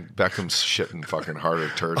young Beckham's shitting fucking harder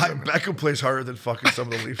turds. Beckham plays harder than fucking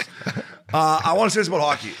some of the Leafs. I want to say this about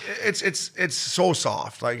hockey. It's so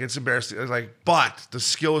soft. Like, it's embarrassing. It's like, but the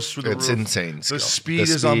skill is through the roof. It's insane skill. The speed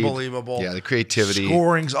is unbelievable. Yeah, the creativity.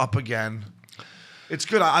 Scoring's up again. It's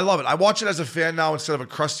good. I love it. I watch it as a fan now instead of a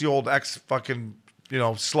crusty old fucking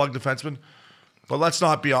slug defenseman. But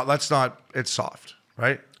it's soft,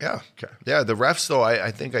 right? Yeah. Okay. Yeah, the refs, though,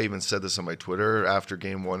 I think I even said this on my Twitter after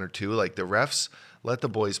game 1 or 2. Like, the refs let the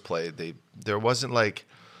boys play. There wasn't like,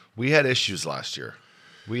 we had issues last year.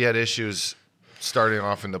 We had issues starting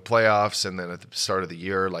off in the playoffs and then at the start of the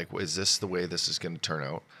year. Like, is this the way this is going to turn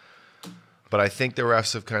out? But I think the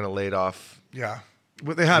refs have kind of laid off. Yeah.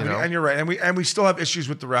 But they have, and you're right. And we still have issues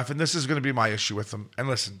with the ref, and this is going to be my issue with them. And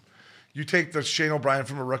listen, you take the Shane O'Brien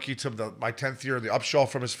from a rookie to my 10th year, the Upshaw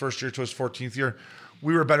from his first year to his 14th year.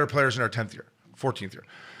 We were better players in our 10th year, 14th year.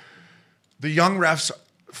 The young refs,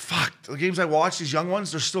 the games I watch, these young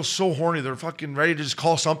ones, they're still so horny. They're fucking ready to just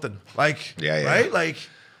call something. Like, right? Like,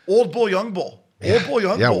 old bull, young bull. Old bull,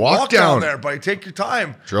 young bull. Walk down there, buddy. Take your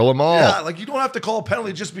time. Drill them all. Yeah, like, you don't have to call a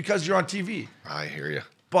penalty just because you're on TV. I hear you.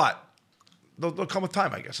 But they'll come with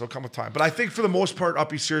time, I guess. They'll come with time. But I think for the most part,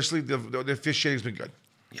 Uppy, seriously, the officiating's been good.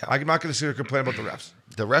 Yeah. I'm not going to sit here and complain about the refs.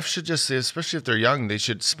 The refs should just, especially if they're young, they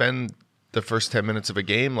should spend the first 10 minutes of a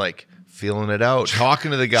game like feeling it out,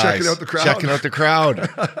 talking to the guys, checking out the crowd,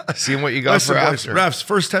 seeing what you got for after. Refs,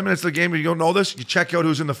 first 10 minutes of the game, you don't know this, you check out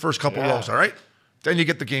who's in the first couple rows, all right? Then you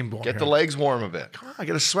get the game going. Get the legs warm a bit. Come on,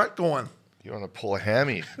 get a sweat going. You want to pull a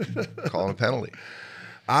hammy, calling a penalty.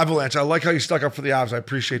 Avalanche, I like how you stuck up for the Avs. I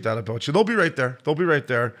appreciate that about you. They'll be right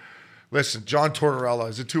there. Listen, John Tortorella,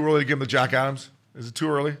 is it too early to give him the Jack Adams? Is it too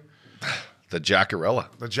early? The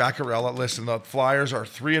Jackarella. Listen, the Flyers are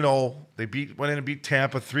 3-0. They went in and beat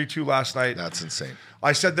Tampa 3-2 last night. That's insane.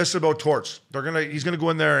 I said this about Torts. He's gonna go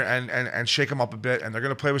in there and shake them up a bit, and they're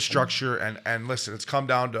gonna play with structure. And listen, it's come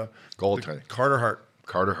down to goaltending. Carter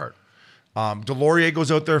Hart. Delorier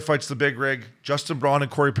goes out there, fights the big rig. Justin Braun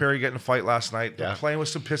and Corey Perry get in a fight last night. They're Yeah. playing with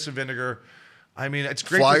some piss and vinegar. I mean, it's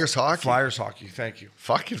great. Flyers hockey. Flyers hockey. Thank you.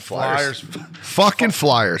 Fucking Flyers. Fucking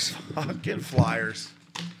Flyers. Fucking Flyers.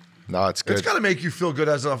 No, it's good. It's got to make you feel good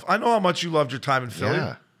I know how much you loved your time in Philly.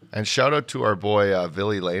 Yeah. And shout out to our boy,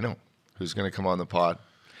 Billy Lano, who's going to come on the pod.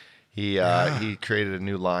 He created a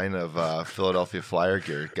new line of Philadelphia Flyer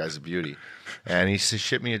gear. Guy's a beauty. And he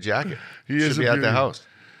shipped me a jacket. He should is be a at beauty. the house.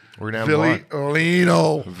 We're going to have Billy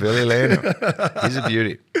Lano. Billy Lano. He's a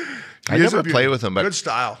beauty. I never played with him, but good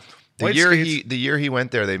style. The year he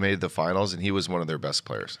went there, they made the finals, and he was one of their best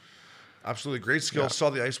players. Absolutely great skill. Yeah. Saw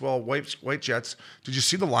the ice well. White Jets. Did you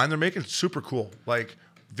see the line they're making? It's super cool. Like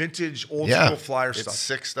vintage, old school Flyer stuff. It's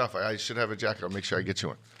sick stuff. I should have a jacket. I'll make sure I get you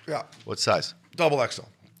one. Yeah. What size? Double XL.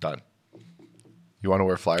 Done. You want to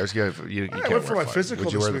wear Flyers? You I went for my physical.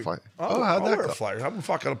 Would you wear the Flyers? How'd that go? Flyers. I'm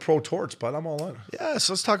fucking a pro torts, but I'm all in. Yeah,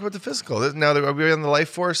 so let's talk about the physical. Now, are we on the Life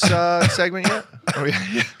Force segment yet?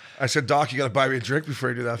 I said, Doc, you got to buy me a drink before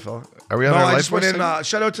you do that, fella. Are we on our I Life just Force went in. segment?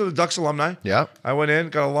 Shout out to the Ducks alumni. Yeah. I went in,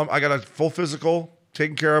 I got a full physical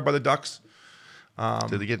taken care of by the Ducks.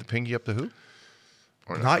 Did they get the pinky up the hoop?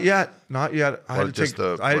 Not yet. I had to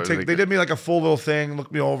take. They did me like a full little thing,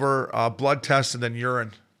 looked me over, blood test, and then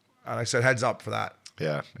urine. And I said, heads up for that.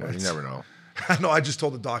 Yeah, well, you never know. No, I just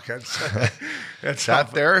told the doc heads. That's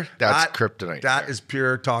kryptonite. That is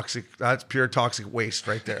pure toxic. That's pure toxic waste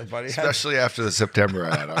right there, buddy. Especially after the September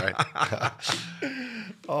ad, all right?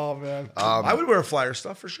 Oh, man. I would wear Flyer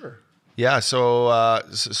stuff for sure. Yeah, so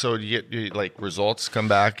you get like results come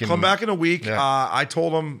back in a week. Yeah. I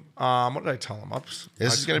told them, what did I tell them?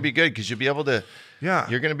 This is going to be good because you'll be able to,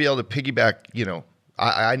 you're going to be able to piggyback,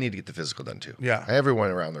 I need to get the physical done too. Yeah.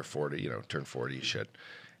 Everyone around their 40, turn 40, you should.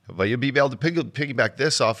 But you'll be able to piggyback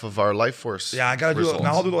this off of our Life Force. Yeah, I got to do it.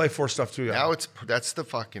 Now I'll do the Life Force stuff too. Yeah. Now that's the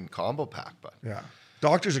fucking combo pack, bud. Yeah.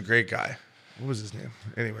 Doctor's a great guy. What was his name?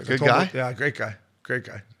 Anyways. Good guy? Yeah, great guy.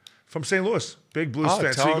 From St. Louis. Big Blues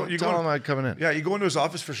fan. Tell him I'm coming in. Yeah, you go into his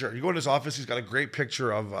office for sure. You go into his office, he's got a great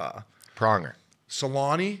picture of Pronger.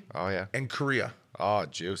 Solani and Korea. Oh,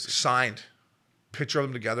 juicy. Signed. Picture of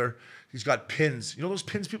them together. He's got pins. You know those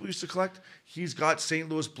pins people used to collect? He's got St.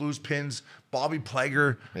 Louis Blues pins. Bobby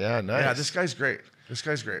Plager. Yeah, nice. Yeah, this guy's great.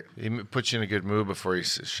 He puts you in a good mood before he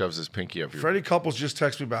shoves his pinky up your... Freddie Couples just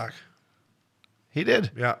texted me back. He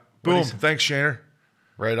did? Yeah. Boom. Thanks, Shaner.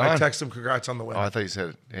 Right on. I text him congrats on the win. Oh, I thought you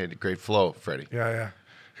said, hey, great flow, Freddie. Yeah.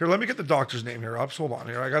 Here, let me get the doctor's name here, Ups. Hold on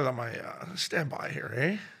here. I got it on my standby here,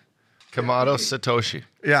 eh? Kamado Satoshi.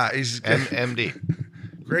 Yeah, he's... MD.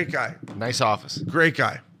 Great guy. Nice office. Great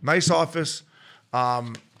guy. Nice office.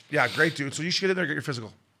 Yeah, great dude. So you should get in there and get your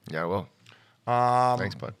physical. Yeah, I will.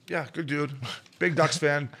 Thanks, bud. Yeah, good dude. Big Ducks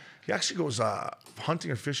fan. He actually goes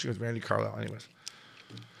hunting or fishing with Randy Carlisle anyways.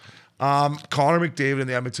 Connor McDavid and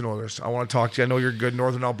the Edmonton Oilers. I want to talk to you. I know you're a good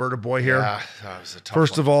Northern Alberta boy here. Yeah, that was a tough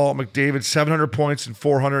First one. of all, McDavid, 700 points in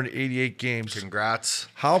 488 games. Congrats.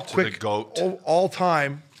 How to quick, the GOAT. all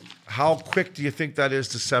time, how quick do you think that is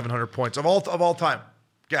to 700 points of all time?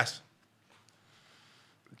 Guess.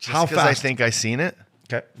 Just how 'cause I fast? think I seen it.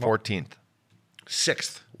 Okay. 14th.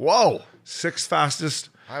 Sixth. Whoa. Sixth fastest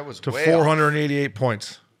I was to way 488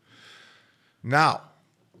 points. Now,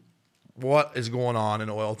 what is going on in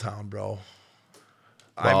Oil Town, bro?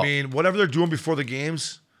 I Well- mean, whatever they're doing before the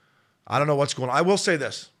games, I don't know what's going on. I will say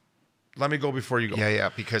this. Let me go before you go. Yeah,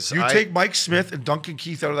 because You take Mike Smith and Duncan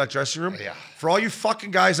Keith out of that dressing room. Yeah. For all you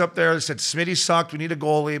fucking guys up there that said Smitty sucked, we need a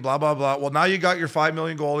goalie, blah, blah, blah. Well, now you got your $5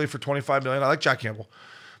 million goalie for $25 million. I like Jack Campbell.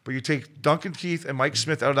 But you take Duncan Keith and Mike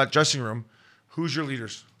Smith out of that dressing room. Who's your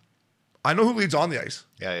leaders? I know who leads on the ice.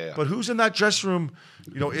 Yeah. But who's in that dressing room?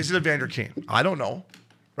 You know, is it Evander Kane? I don't know.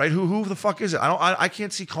 Right? Who the fuck is it? I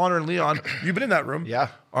can't see Connor and Leon. You've been in that room. Yeah.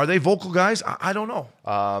 Are they vocal guys? I don't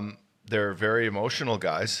know. They're very emotional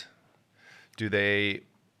guys.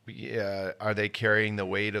 Are they carrying the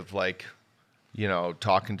weight of like, you know,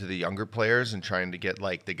 talking to the younger players and trying to get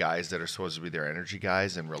like the guys that are supposed to be their energy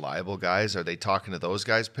guys and reliable guys? Are they talking to those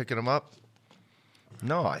guys, picking them up?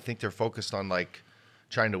 No, I think they're focused on like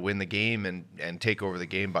trying to win the game and take over the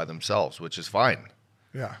game by themselves, which is fine.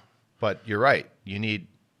 Yeah. But you're right. You need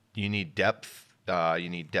depth. You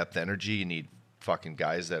need depth energy. You need fucking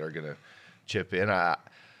guys that are gonna chip in.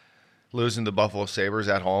 Losing the Buffalo Sabres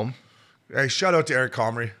at home. Hey, shout out to Eric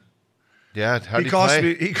Comrie. Yeah, how did He he cost play?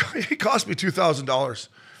 me. He cost me $2,000.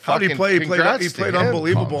 How did he Fucking play? He congrats played to him,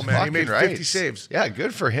 unbelievable, Combs. man. He Fucking made right. 50 saves. Yeah,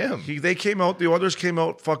 good for him. They came out. The others came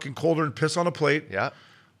out fucking colder and piss on a plate. Yeah,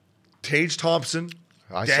 Tage Thompson,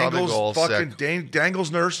 I saw the goal. fucking Sick.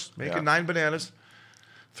 Dangle's nurse making Yeah. 9 bananas,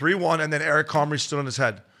 3-1, and then Eric Comrie stood on his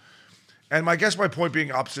head. And my point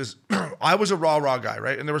being ups is, I was a raw guy,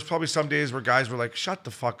 right? And there was probably some days where guys were like, "Shut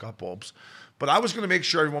the fuck up, Obes." But I was going to make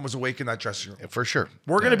sure everyone was awake in that dressing room. For sure.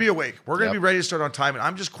 We're going to be awake. We're going to Yep. be ready to start on time. And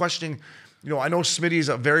I'm just questioning, you know, I know Smitty's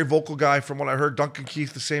a very vocal guy from what I heard. Duncan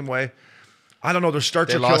Keith the same way. I don't know. Their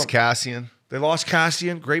starts They are lost killing. Cassian. They lost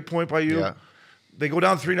Cassian. Great point by you. Yeah. They go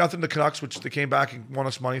down 3-0 to Canucks, which they came back and won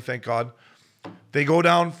us money, thank God. They go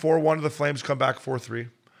down 4-1 to the Flames, come back 4-3.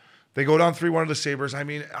 They go down 3-1 to the Sabres. I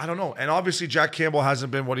mean, I don't know. And obviously Jack Campbell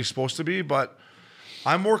hasn't been what he's supposed to be, but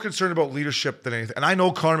I'm more concerned about leadership than anything. And I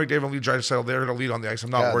know Connor McDavid and Lee Draisaitl, they're going to lead on the ice. I'm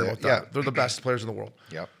not worried about that. yeah. They're the best players in the world.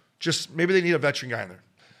 Yep. Just maybe they need a veteran guy in there.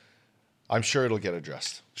 I'm sure it'll get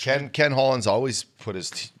addressed. Ken Holland's always put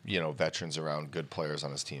his veterans around good players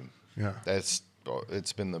on his team. Yeah. It's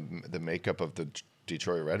been the makeup of the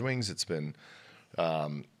Detroit Red Wings. It's been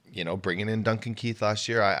bringing in Duncan Keith last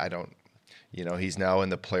year. I don't. He's now in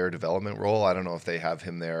the player development role. I don't know if they have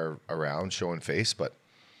him there around showing face, but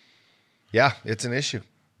yeah, it's an issue.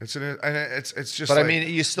 It's just. But like, I mean,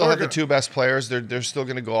 you still have the two best players. They're still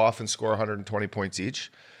going to go off and score 120 points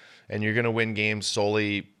each, and you're going to win games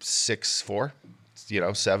solely 6-4,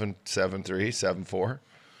 7-3, 7-4.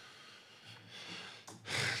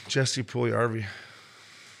 Jesse Puljujarvi.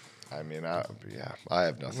 I mean, I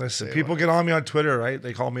have nothing. Listen, to say people about get on me on Twitter, right?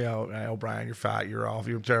 They call me out. Hey, O'Brien, you're fat. You're off.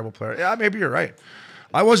 You're a terrible player. Yeah, maybe you're right.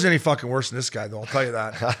 I wasn't any fucking worse than this guy, though. I'll tell you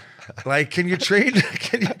that. Like, can you trade?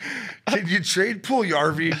 Can you trade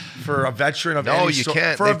Puljujarvi for a veteran of any sort? No, you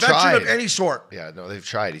can't. For a They've veteran of tried. any sort. Yeah, no, they've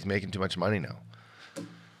tried. He's making too much money now.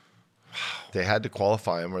 They had to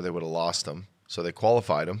qualify him or they would have lost him. So they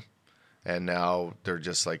qualified him, and now they're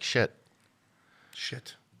just like shit.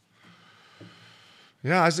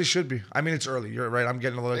 Yeah, as they should be. I mean, it's early. You're right. I'm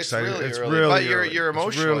getting a little It's excited. really It's early, really but early. you're It's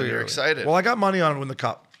emotional, really you're early. excited. Well, I got money on to win the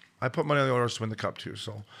cup. I put money on the Oilers to win the cup too.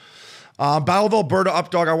 So, Battle of Alberta, up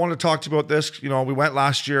dog. I wanted to talk to you about this. We went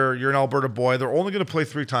last year. You're an Alberta boy. They're only going to play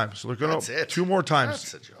 3 times, so they're going That's to it. 2 more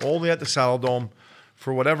times. That's a joke. Only at the Saddle Dome,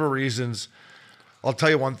 for whatever reasons. I'll tell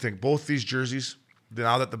you one thing. Both these jerseys,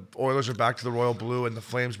 now that the Oilers are back to the royal blue and the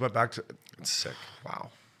Flames went back to, It's sick. wow,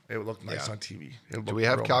 it would look nice Yeah. on TV. Do we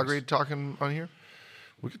have Calgary talking on here?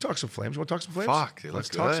 We could talk some Flames. You want to talk some Flames? Fuck, they look Let's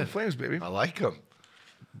talk some good. Flames, baby. I like them.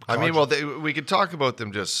 I mean, well, we could talk about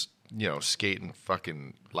them just skating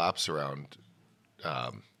fucking laps around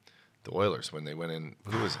the Oilers when they went in.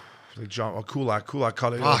 Who was it? Kulak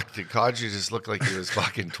caught it. Fuck, did Kadri just look like he was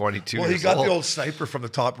fucking 22 Well, he years got old? the old sniper from the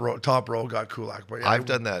top row. Got Kulak, but yeah, I've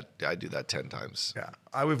done that. I do that 10 times.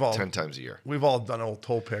 Yeah, we've all 10 times a year. We've all done an old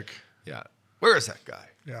toe pick. Yeah. Where is that guy?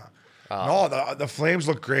 Yeah. No, the Flames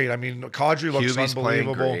look great. I mean, Kadri looks Hubie's playing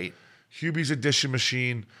unbelievable. great. Hubie's addition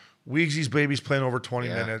machine. Weegsy's baby's playing over 20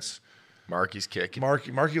 Yeah. minutes. Marky's kicking.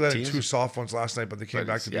 Marky let in Teams- 2 soft ones last night, but they came But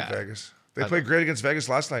back to beat yeah. Vegas. They played great against Vegas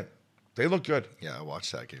last night. They look good. Yeah, I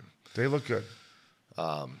watched that game. They look good.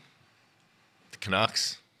 The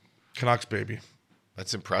Canucks. Canucks, baby.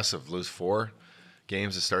 That's impressive. Lose 4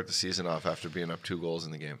 games to start the season off after being up 2 goals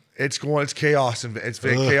in the game. It's chaos. It's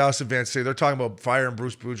chaos in Van City. They're talking about firing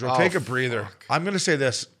Bruce Boudreau. Take a breather. Fuck. I'm going to say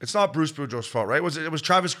this. It's not Bruce Boudreau's fault, right? It was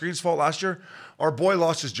Travis Green's fault last year? Our boy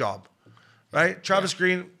lost his job, right? Travis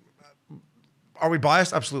Green, are we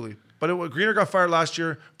biased? Absolutely. But Greener got fired last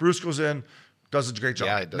year. Bruce goes in, does a great job.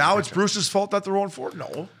 Yeah, he does now a great it's job. Bruce's fault that they're 0-4?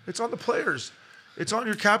 No. It's on the players. It's on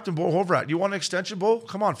your captain, Bo Hovrat. You want an extension, Bo?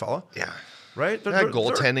 Come on, fella. Yeah. Right?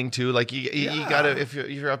 Goaltending too. Like you gotta if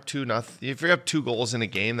you're up 2-0, if you're up 2 goals in a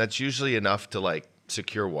game, that's usually enough to like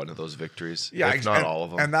secure one of those victories. Yeah, if not all of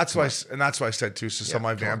them. And that's why I said too. So some of my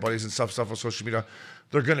come van on. buddies and stuff on social media,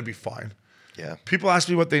 they're gonna be fine. Yeah. People ask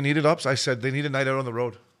me what they needed ups. I said they need a night out on the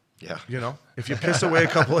road. Yeah. You know, if you piss away a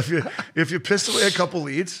couple, if you piss away a couple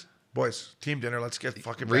leads, boys, team dinner. Let's get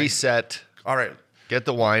fucking banged. Reset. All right. Get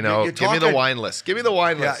the wine out. you Give me the talking- wine list. Give me the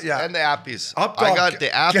wine list. yeah. And the appies. Up, I dog. got the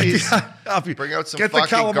Get appies. appy. Bring out some Get the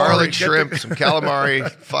fucking calamari. garlic Get shrimp, the- some calamari,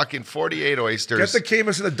 fucking 48 oysters. Get the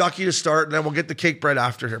Camus and the ducky to start, and then we'll get the cake bread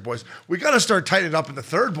after here, boys. We got to start tightening up in the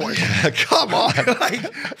third, boys. Come on.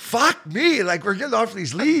 Like, fuck me. Like, we're getting off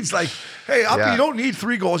these leads. Like, hey, Uppy, Yeah. you don't need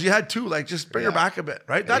 3 goals. You had 2. Like, just bring her back a bit,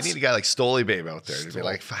 right? They need a guy like Stoley Babe out there to be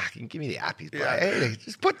like, fucking give me the appies. Yeah. Hey,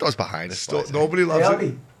 just put those behind us. boys. Nobody Hey, loves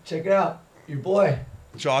it. Albie, check it out. Your boy.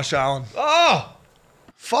 Josh Allen. Oh,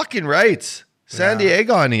 fucking right. San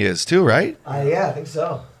Diego he is too, right? Yeah, I think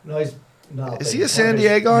so. No, he's no. Is but he a he's San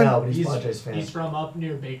Padres- Diegoan? No, but he's Padres fan. He's from up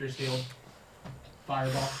near Bakersfield.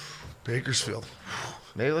 Fireball. Bakersfield.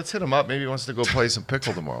 Maybe let's hit him up. Maybe he wants to go play some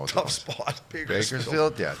pickle tomorrow. with Tough us. spot.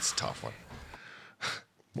 Bakersfield? Yeah, it's a tough one.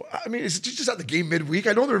 Well, I mean, is it just at the game midweek?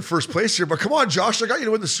 I know they're in first place here, but come on, Josh. I got you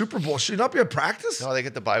to win the Super Bowl. Should you not be at practice? No, they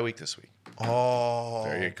get the bye week this week. Oh.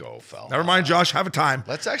 There you go, fella. Never mind, Josh. Have a time.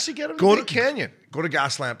 Let's actually get him Go to to- the Canyon. Go to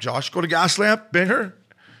Gaslamp, Josh. Go to Gaslamp. Binger.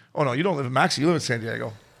 Oh, no, you don't live in Maxie. You live in San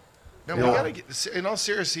Diego. No, we gotta get, in all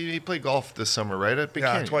seriousness, he played golf this summer, right? At Big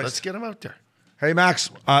Yeah, Canyon. twice. Let's get him out there. Hey, Max.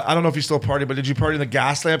 I don't know if you still party, but did you party in the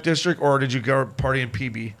Gaslamp district or did you go party in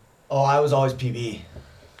PB? Oh, I was always PB.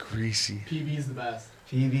 Greasy. PB's the best.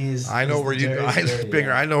 PB's. I know is where the you, dirty, Binger.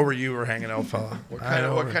 yeah. I know where you were hanging out, fella. What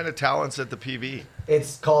kind of talents at the PB?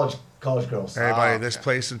 It's college girls. Hey, buddy, this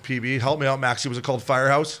place in PB. Help me out, Maxie. Was it called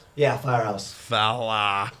Firehouse? Yeah, Firehouse.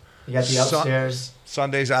 Fella. You got the upstairs.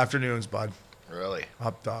 Sundays afternoons, bud. Really?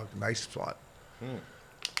 Up dog. Nice spot.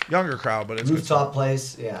 Younger crowd, but it's Rooftop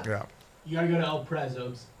place. Yeah. Yeah. You gotta go to El Prez,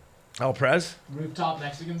 Obes. El Prez Rooftop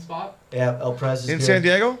Mexican spot. Yeah, El Prez is in good. San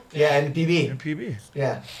Diego? Yeah, and PB. In PB.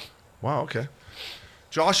 Yeah. Wow, okay.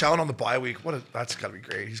 Josh Allen on the bye week. That's got to be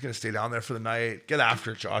great. He's going to stay down there for the night. Get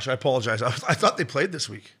after it, Josh. I apologize. I thought they played this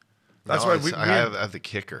week. That's why I have the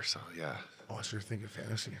kicker, so yeah. Oh, so you're thinking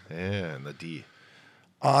fantasy. Yeah, and the D.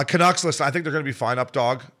 Canucks, listen, I think they're going to be fine up,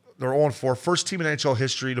 dog. They're 0-4. First team in NHL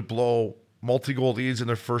history to blow multi-goal leads in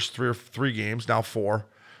their first three games, now 4.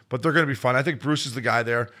 But they're going to be fine. I think Bruce is the guy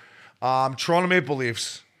there. Toronto Maple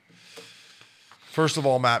Leafs. First of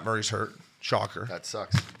all, Matt Murray's hurt. Shocker. That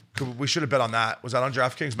sucks. We should have bet on that. Was that on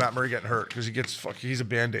DraftKings? Matt Murray getting hurt because he's a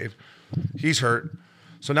Band-Aid. He's hurt.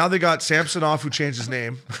 So now they got Samsonov, who changed his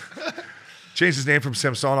name. Changed his name from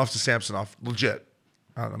Samsonov to Samsonov. Legit.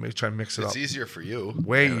 I don't know. Maybe try and mix it It's up. easier for you.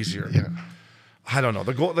 Way easier. Yeah. I don't know.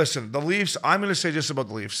 Listen, the Leafs, I'm going to say just about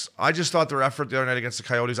the Leafs. I just thought their effort the other night against the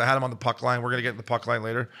Coyotes, I had them on the puck line. We're going to get in the puck line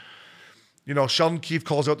later. You know, Sheldon Keefe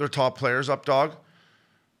calls out their top players up, dog.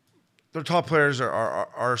 Their top players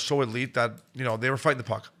are so elite that, you know, they were fighting the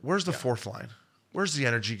puck. Where's the fourth line? Where's the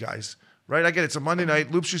energy guys? Right? I get it. It's a Monday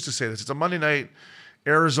night. Loops used to say this. It's a Monday night.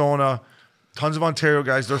 Arizona, tons of Ontario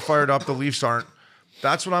guys. They're fired up. The Leafs aren't.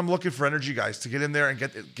 That's what I'm looking for, energy guys, to get in there and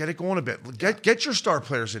get it going a bit. Get your star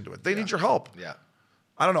players into it. They need your help. Yeah.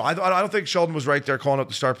 I don't know. I don't think Sheldon was right there calling out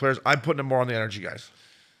the star players. I'm putting them more on the energy guys.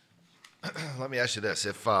 Let me ask you this: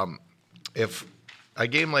 if a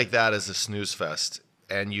game like that is a snooze fest,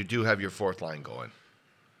 and you do have your fourth line going,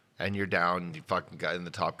 and you're down, you fucking guy, and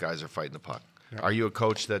the top guys are fighting the puck, are you a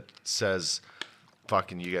coach that says,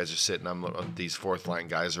 "Fucking, you guys are sitting. These fourth line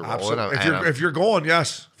guys are rolling"? Absolutely. If you're going,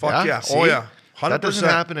 yes. Fuck yeah. See? Oh yeah. 100%. That doesn't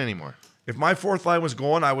happen anymore. If my fourth line was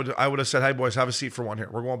going, I would have said, "Hey boys, have a seat for one here.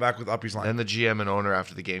 We're going back with Uppy's line." Then the GM and owner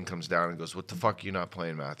after the game comes down and goes, "What the fuck are you not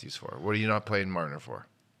playing Matthews for? What are you not playing Marner for?"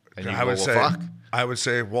 And you I would say, fuck. I would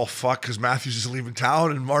say, well, fuck, because Matthews is leaving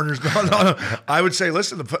town and Marner's gone. No. I would say,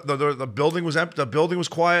 listen, the building was empty. The building was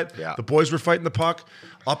quiet. Yeah. The boys were fighting the puck.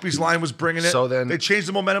 Uppy's line was bringing it. So then they changed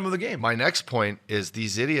the momentum of the game. My next point is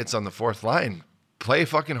these idiots on the fourth line play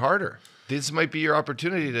fucking harder. This might be your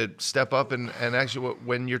opportunity to step up and actually,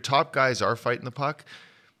 when your top guys are fighting the puck,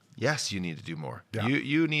 Yes, you need to do more. Yeah.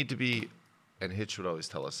 You need to be, and Hitch would always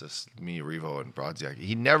tell us this, me, Revo, and Brodziak.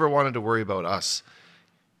 He never wanted to worry about us.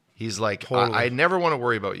 He's like, Totally. I never want to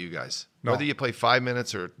worry about you guys. No. Whether you play 5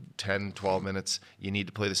 minutes or 10, 12 minutes, you need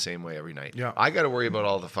to play the same way every night. Yeah. I got to worry about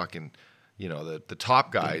all the fucking, the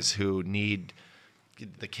top guys who need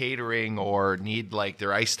the catering or need like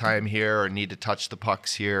their ice time here or need to touch the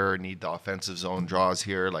pucks here or need the offensive zone draws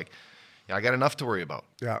here. Like, I got enough to worry about.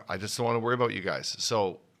 Yeah. I just don't want to worry about you guys.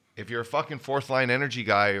 So if you're a fucking fourth line energy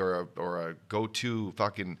guy or a go-to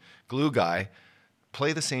fucking glue guy,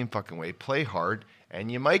 play the same fucking way. Play hard,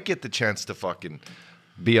 and you might get the chance to fucking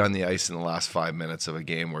be on the ice in the last 5 minutes of a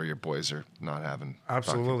game where your boys are not having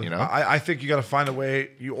Absolutely. fucking, I think you got to find a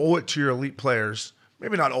way. You owe it to your elite players.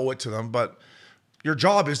 Maybe not owe it to them, but your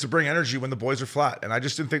job is to bring energy when the boys are flat. And I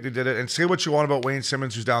just didn't think they did it. And say what you want about Wayne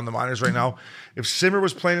Simmons, who's down in the minors right now. If Simmer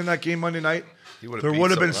was playing in that game Monday night, there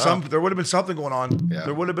would have been something going on. Yeah.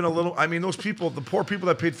 There would have been a little. I mean, those people, the poor people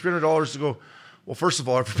that paid $300 to go. Well, first of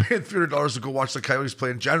all, if you're paying $300 to go watch the Coyotes play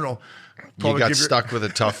in general, you got stuck with a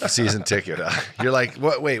tough season ticket. You're like,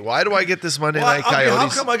 what? Wait, why do I get this Monday night Okay,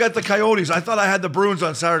 Coyotes? how come I got the Coyotes? I thought I had the Bruins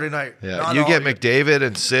on Saturday night. Yeah, you get McDavid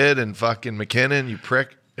and Sid and fucking McKinnon, you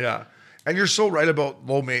prick. Yeah. And you're so right about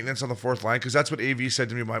low maintenance on the fourth line, because that's what AV said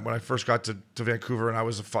to me when I first got to Vancouver and I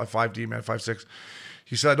was a 5D man, 5'6".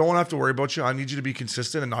 He said, I don't want to have to worry about you. I need you to be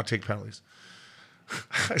consistent and not take penalties.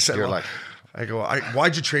 I said,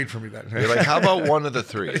 why'd you trade for me then? You're like, how about one of the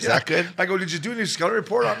three? Is that good? I go, did you do any scouting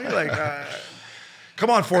report on me? Like,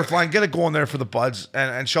 come on, fourth line, get it going there for the Buds.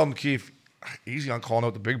 And Sheldon Keefe, easy on calling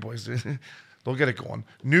out the big boys. They'll get it going.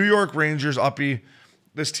 New York Rangers, Uppy.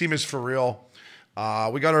 This team is for real.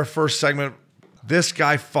 We got our first segment. This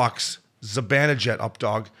guy fucks Zibanejad up,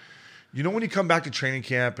 dog. You know when you come back to training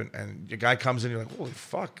camp and your guy comes in, you're like, holy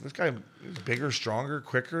fuck, this guy is bigger, stronger,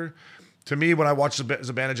 quicker. To me, when I watched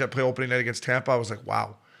Zibanejad play opening night against Tampa, I was like,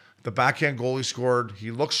 wow. The backhand goal he scored,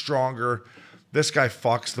 he looks stronger. This guy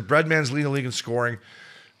fucks. The bread man's leading the league in scoring.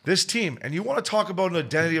 This team, and you want to talk about an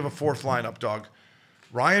identity of a fourth lineup, dog.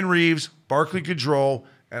 Ryan Reeves, Barclay Goodrow,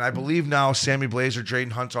 and I believe now Sammy Blazer,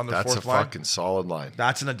 Drayden Hunt's on the fourth line. That's a fucking solid line.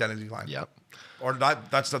 That's an identity line. Yep. Or not,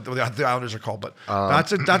 that's not what the Islanders are called, but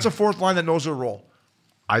that's a fourth line that knows their role.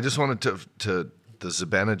 I just wanted to the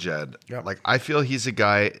Zibanejad. Yep. Like, I feel he's a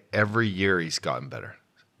guy, every year he's gotten better.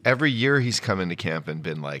 Every year he's come into camp and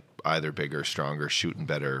been like either bigger, stronger, shooting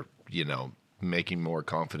better, making more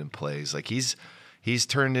confident plays. Like he's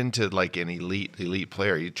turned into like an elite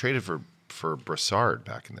player. He traded for Brassard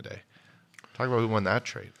back in the day. Talk about who won that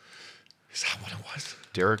trade. Is that what it was?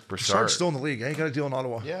 Derek Brassard. Brassard's still in the league. He got a deal in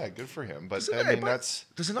Ottawa. Yeah, good for him. But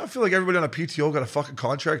does it not feel like everybody on a PTO got a fucking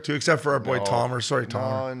contract too, except for our boy Tomer? Sorry,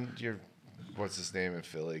 Tomer. No, and what's his name in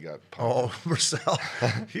Philly got Oh, pumped. Marcel.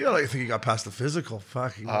 I don't think he got past the physical.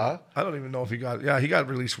 Fuck. I don't even know if he got. Yeah, he got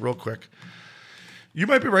released real quick. You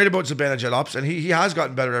might be right about Zibanejad ups, and he has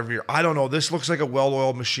gotten better every year. I don't know. This looks like a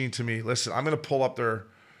well-oiled machine to me. Listen, I'm going to pull up their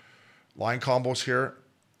line combos here.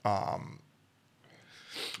 I'll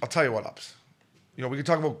tell you what ups. We can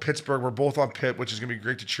talk about Pittsburgh. We're both on Pitt, which is going to be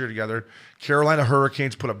great to cheer together. Carolina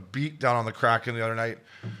Hurricanes put a beat down on the Kraken the other night.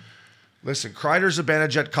 Listen, Kreider,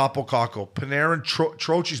 Zibanejad, Kakko. Panarin,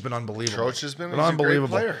 Troche's been unbelievable. Troche's been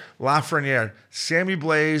unbelievable. A great player. Lafreniere, Sammy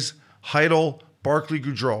Blaze, Heidel, Barclay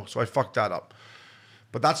Goodrow. So I fucked that up.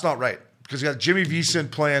 But that's not right, because you got Jimmy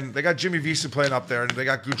Vesson playing. They got Jimmy Vesson playing up there, and they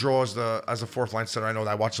got Goudreau as a fourth line center. I know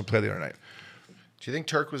that. I watched him play the other night. Do you think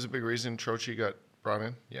Turk was a big reason Troche got brought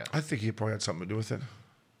in? Yeah, I think he probably had something to do with it.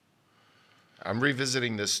 I'm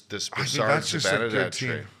revisiting this Brassard Zibanejad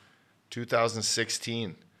trade,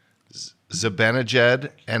 2016.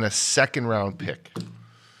 Zibanejad and a second round pick,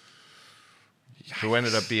 who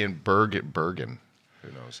ended up being Bergen.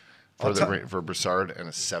 Who knows? For Brassard and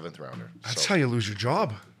a 7th rounder. That's how you lose your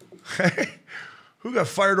job. Who got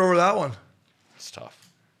fired over that one? It's tough.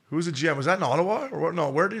 Who was the GM? Was that in Ottawa? Or what? No,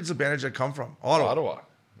 where did Zibanejad come from? Ottawa.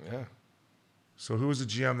 Yeah. So who was the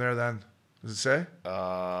GM there then? Does it say?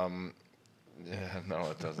 Yeah, no,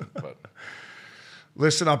 it doesn't. But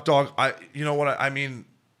listen up, dog. You know what I mean?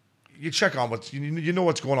 You check on what's you know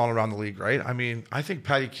what's going on around the league, right? I mean, I think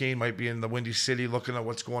Patty Kane might be in the Windy City looking at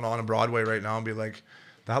what's going on in Broadway right now and be like,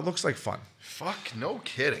 that looks like fun. Fuck, no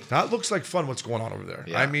kidding. That looks like fun, what's going on over there.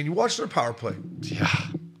 Yeah. I mean, you watch their power play. Yeah.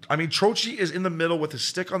 I mean, Troche is in the middle with his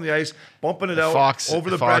stick on the ice, bumping it out over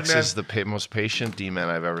the Fox bread man. is the most patient D-man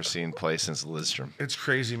I've ever seen play since Lidstrom. It's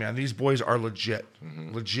crazy, man. These boys are legit.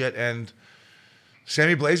 Legit. And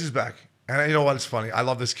Sammy Blaze is back. And you know what? It's funny. I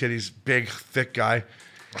love this kid. He's big, thick guy.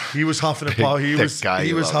 He was huffing and puffing.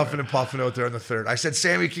 He was huffing and puffing out there in the third. I said,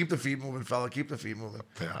 Sammy, keep the feet moving, fella. Keep the feet moving.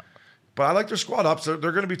 Yeah. But I like their squad ups. They're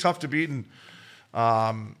going to be tough to beat. And,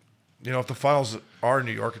 if the finals are in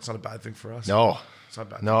New York, it's not a bad thing for us. No. It's not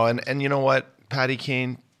bad. No, and you know what? Patty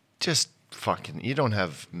Kane, just fucking, you don't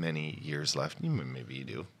have many years left. Maybe you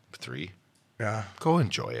do. 3. Yeah. Go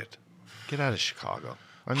enjoy it. Get out of Chicago.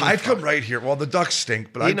 I'd come right here. Well, the Ducks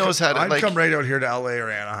stink, but I'd come right out here to LA or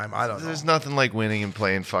Anaheim. I don't know. There's nothing like winning and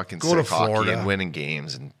playing fucking Go to sick hockey Florida. and winning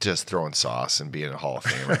games and just throwing sauce and being a Hall of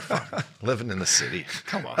Famer. Fuck. Living in the city.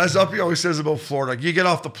 Come on. As Uppy always says about Florida, you get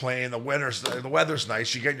off the plane, the weather's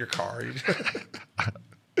nice, you get in your car.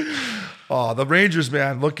 Oh, the Rangers,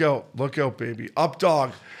 man. Look out, baby. Up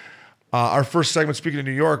dog. Our first segment, speaking of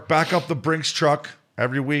New York, back up the Brinks truck.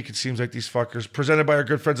 Every week, it seems like these fuckers. Presented by our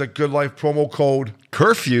good friends at Good Life, promo code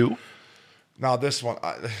Curfew. Now this one,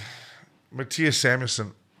 Matthias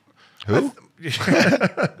Samuelsson. Who?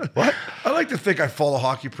 What? I like to think I follow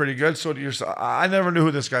hockey pretty good. So do yourself. I never knew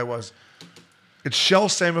who this guy was. It's Shell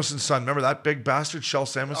Samuelson's son. Remember that big bastard, Shell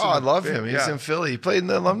Samuelsson? Oh, I love him. He's in Philly. He played in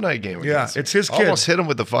the alumni game. Yeah, it's his kid. Almost hit him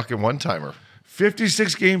with the fucking one-timer.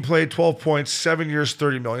 56 game played, 12 points, 7 years,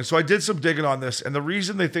 30 million. So I did some digging on this, and the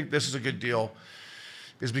reason they think this is a good deal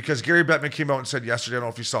is because Gary Bettman came out and said yesterday, I don't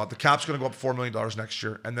know if you saw it, the cap's going to go up $4 million next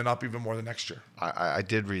year, and then up even more the next year. I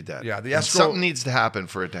did read that. Yeah, the And escrow. something needs to happen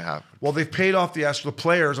for it to happen. Well, they've paid off the escrow. The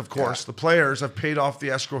players, of course, the players have paid off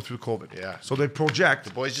the escrow through COVID. Yeah. So they project.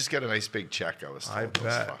 The boys just get a nice big check. I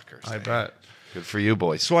bet. Good for you,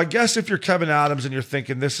 boys. So I guess if you're Kevin Adams and you're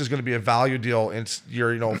thinking this is going to be a value deal in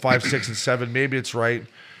year 5, 6, and 7, maybe it's right.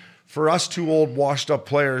 For us two old washed up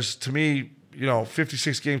players, to me,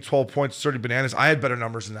 56 games, 12 points, 30 bananas. I had better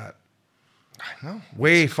numbers than that. I know.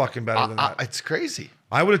 Way fucking better than that. It's crazy.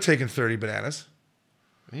 I would have taken 30 bananas.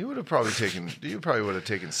 You probably would have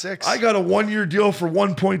taken 6. I got a 1-year deal for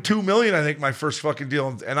 $1.2 million, I think, my first fucking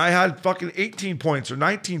deal. And I had fucking 18 points or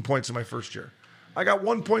 19 points in my first year. I got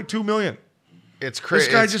 $1.2 million. It's crazy.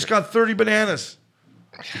 This guy just got 30 bananas.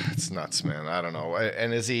 It's nuts, man. I don't know.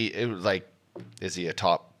 And is he a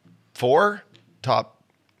top 4? Top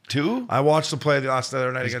 2? I watched him play the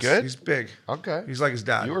other night against. Good? He's big. Okay. He's like his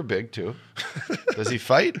dad. You were big too. Does he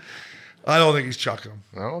fight? I don't think he's chucking him.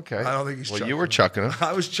 Oh, okay. I don't think he's chucking you were chucking him.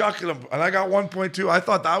 I was chucking him, and I got 1.2. I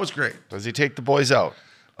thought that was great. Does he take the boys out?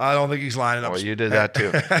 I don't think he's lining up. Well, you did that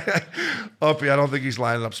too. Uppy, I don't think he's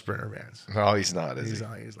lining up sprinter vans. No, he's not, is He's he?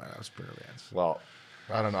 not. He's lining up sprinter vans. Well,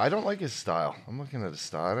 I don't know. I don't like his style. I'm looking at his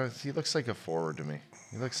style. He looks like a forward to me.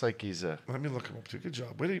 He looks like he's a... Let me look him up too. Good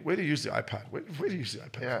job. Way to use the iPad. Way to use the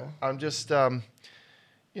iPad. Yeah, Phil. I'm just, 30.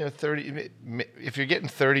 If you're getting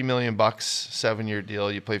 $30 million, 7-year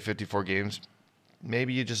deal, you play 54 games,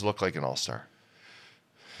 maybe you just look like an all-star.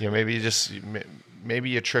 Maybe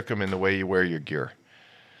you trick them in the way you wear your gear.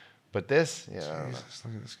 But this, I don't know. Jesus,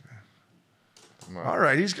 look at this guy. All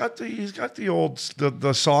right, he's got the old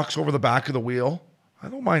the socks over the back of the wheel. I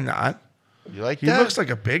don't mind that. You like He that? looks like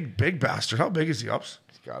a big bastard. How big is he, Ups?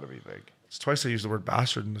 He's got to be big. It's twice I used the word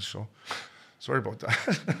bastard in this show. Sorry about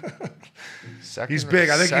that. He's big.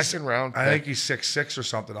 I think second round. I think he's 6'6" or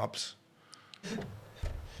something, Ups.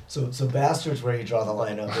 So bastard's where you draw the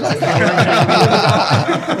line up. That's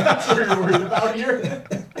what you're worried about here.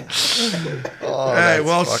 Oh, Hey, that's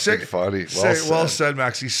well, fucking funny. Well said,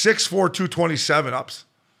 Max. He's 6'4", 227, Ups.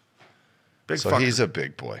 Big So fucker. he's a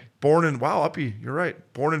big boy. Born in, Uppy, you're right.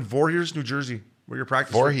 Born in Voorhees, New Jersey, where you're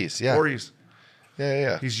practicing. Voorhees, yeah. Voorhees.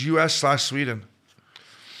 Yeah. He's U.S./Sweden.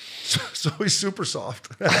 So he's super soft.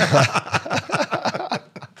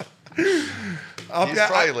 He's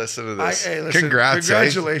probably listening to this. Hey, listen, Congrats.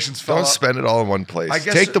 congratulations, fella. Don't spend it all in one place. I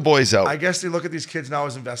guess Take the boys out. I guess they look at these kids now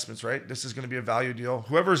as investments, right? This is going to be a value deal.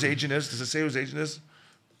 Whoever his agent is, does it say who his agent is?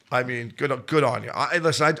 I mean, good on you.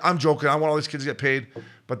 Listen, I'm joking. I want all these kids to get paid,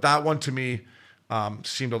 but that one to me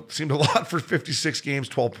seemed a lot for 56 games,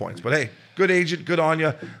 12 points. But hey, good agent, good on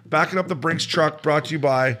you. Backing up the Brinks truck, brought to you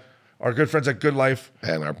by our good friends at Good Life.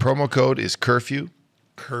 And our promo code is curfew.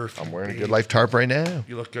 Curfew. I'm wearing a Good Life tarp right now.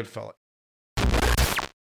 You look good, fella.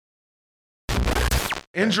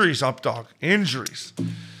 Injuries, up dog. Injuries.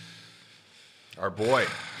 Our boy.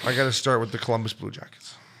 I got to start with the Columbus Blue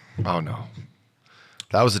Jackets. Oh, no.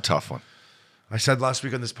 That was a tough one. I said last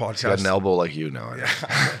week on this podcast. He's got an elbow like you now.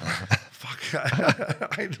 Fuck.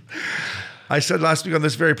 I said last week on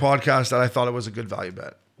this very podcast that I thought it was a good value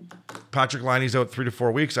bet. Patrick Liney's out 3 to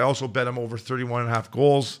 4 weeks. I also bet him over 31.5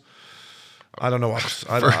 goals. I don't know what.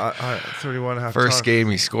 31.5. First game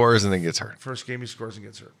he scores and then gets hurt. First game he scores and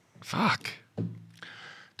gets hurt. Fuck.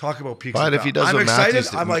 Talk about peaks. But and if he downs. does I'm what excited. Matthews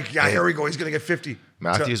did- I'm like, yeah, here we go. He's going to get 50.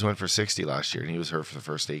 Matthews went for 60 last year and he was hurt for the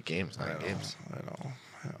first 8 games, 9 games. I know.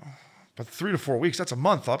 But 3 to 4 weeks, that's a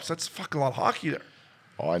month, Ups. That's fucking a lot of hockey there.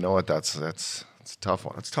 Oh, I know what that's It's a tough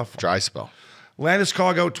one. That's a tough one. Dry spell.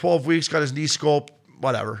 Landeskog out 12 weeks, got his knee scoped.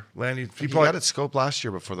 Whatever. Landy, He got it scoped last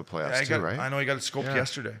year before the playoffs too, right? I know he got it scoped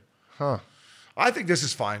yesterday. Huh. I think this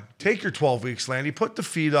is fine. Take your 12 weeks, Landy. Put the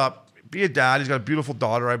feet up. Be a dad. He's got a beautiful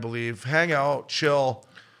daughter, I believe. Hang out, chill.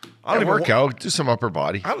 I don't even Work out. Do some upper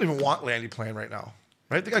body. I don't even want Landy playing right now.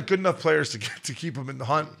 Right? They got good enough players to keep him in the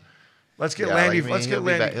hunt. Let's get Landy. Let's get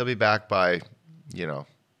Landy. He'll be back by,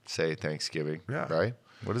 say Thanksgiving. Yeah. Right?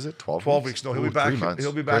 What is it? 12 weeks. No, he'll be back. 3 months.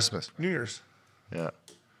 He'll be back. Christmas. New Year's. Yeah.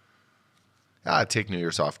 Take New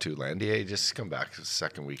Year's off too, Landy. Hey, just come back the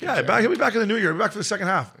second week. Yeah, he'll be back in the new year. He'll be back for the second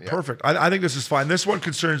half. Yeah. Perfect. I think this is fine. This one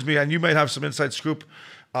concerns me, and you might have some inside scoop.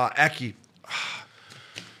 Eki.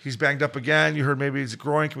 He's banged up again. You heard maybe he's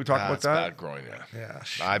groin. Can we talk about that? Bad groin, yeah. Yeah.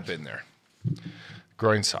 I've been there.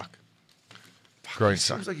 Groin suck. Groin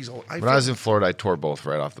suck. Seems like he's old. When I was in Florida, I tore both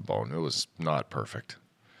right off the bone. It was not perfect.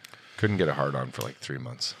 Couldn't get a hard on for like 3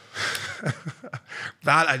 months.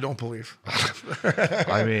 That I don't believe.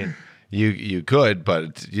 I mean, you could,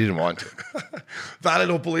 but you didn't want to. That I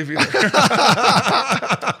don't believe either.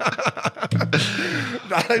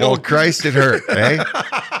 Well, Christ, it hurt, eh?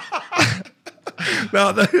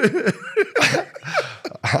 No,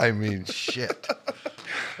 I mean, shit.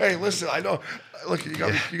 Hey, listen, I know. Look, you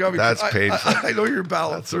got me. That's painful. I know you're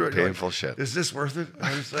battling That's through it. painful shit. Is this worth it?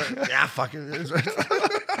 Yeah, fucking it is.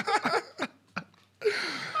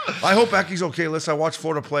 I hope Becky's okay. Listen, I watched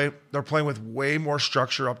Florida play. They're playing with way more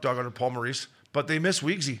structure up dog under Paul Maurice, but they miss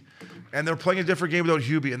Weegsy. And they're playing a different game without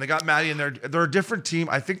Hubie. And they got Maddie in there. They're a different team.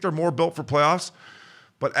 I think they're more built for playoffs.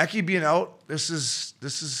 But Eki being out, this is.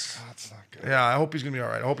 That's not good. Yeah, I hope he's gonna be all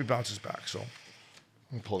right. I hope he bounces back. So, I'm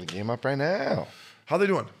gonna pull the game up right now. how they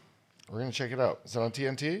doing? We're gonna check it out. Is it on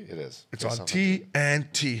TNT? It is. It's on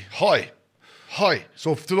TNT. Hi.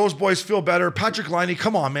 So to those boys, feel better. Patrick Liney,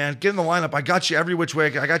 come on, man. Get in the lineup. I got you every which way.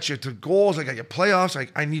 I got you to goals. I got you playoffs.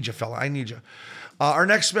 I need you, fella. I need you. Our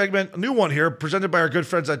next segment, a new one here, presented by our good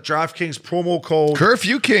friends at DraftKings, promo code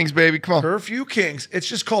Curfew Kings, baby. Come on. Curfew Kings. It's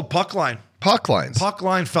just called Puck Line. Puck lines. Puck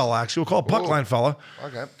Line fella, actually. We'll call it Puck Line fella.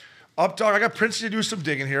 Okay. Up dog, I got Princey to do some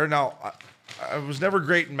digging here. Now, I was never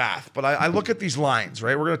great in math, but I look at these lines,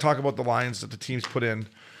 right? We're going to talk about the lines that the teams put in,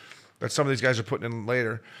 that some of these guys are putting in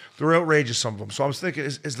later. They're outrageous, some of them. So I was thinking,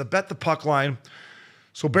 is the bet the puck line?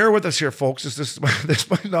 So bear with us here, folks. This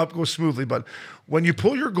might not go smoothly, but when you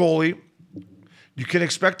pull your goalie, you can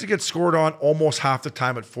expect to get scored on almost half the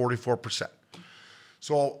time at 44%.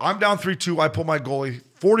 So I'm down 3-2. I pull my goalie.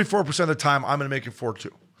 44% of the time, I'm going to make it 4-2.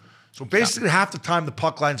 So basically half the time, the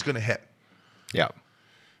puck line's going to hit. Yeah.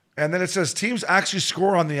 And then it says teams actually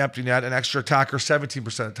score on the empty net and extra attacker 17%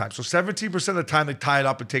 of the time. So 17% of the time, they tie it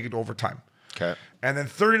up and take it to overtime. Okay. And then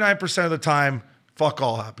 39% of the time, fuck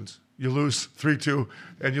all happens. You lose 3-2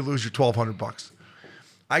 and you lose your $1,200.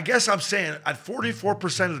 I guess I'm saying at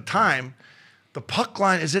 44% of the time, the puck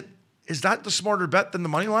line, is that the smarter bet than the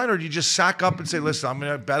money line? Or do you just sack up and say, listen, I'm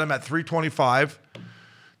going to bet him at 325?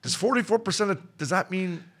 Does 44% does that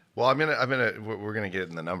mean? Well, we're gonna get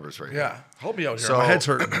in the numbers right Yeah. Help me out here. So, My head's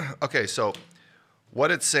hurting. Okay, so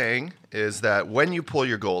what it's saying is that when you pull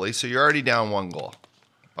your goalie, so you're already down 1 goal.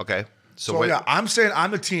 Okay. So yeah, I'm saying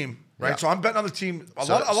I'm the team, right? Yeah. So I'm betting on the team. A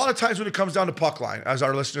lot of times when it comes down to puck line, as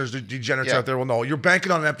our listeners, the degenerates out there will know, you're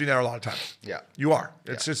banking on an empty net a lot of times. Yeah. You are.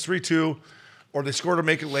 It's 3-2, or they score to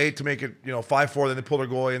make it late to make it 5-4. Then they pull their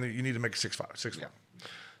goalie, and you need to make it 6-5, 6-5. Yeah.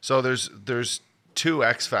 So there's 2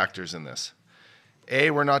 X factors in this. A,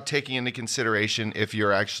 we're not taking into consideration if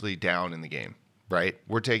you're actually down in the game, right?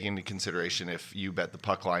 We're taking into consideration if you bet the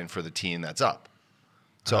puck line for the team that's up.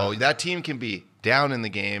 So that team can be down in the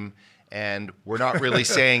game, and we're not really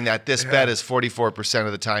saying that this bet is 44%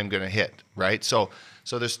 of the time going to hit, right? So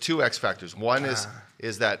there's 2 X factors. One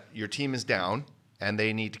is that your team is down, and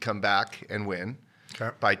they need to come back and win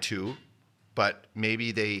by 2, but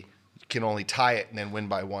maybe they can only tie it and then win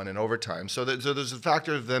by 1 in overtime. So there's a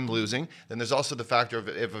factor of them losing. Then there's also the factor of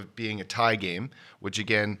it being a tie game, which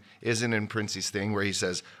again isn't in Princey's thing where he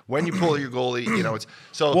says when you pull your goalie, it's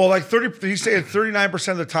so. Well, like 30, he's saying 39%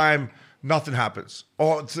 of the time nothing happens.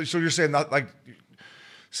 Oh, so you're saying not like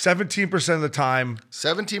 17% of the time.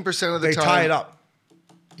 17% of the they time they tie it up.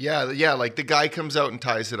 Yeah, like the guy comes out and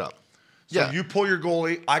ties it up. So you pull your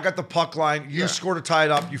goalie. I got the puck line. You score to tie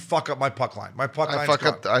it up. You fuck up my puck line. My puck line.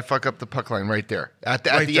 I fuck up the puck line right there at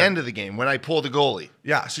the end of the game when I pull the goalie.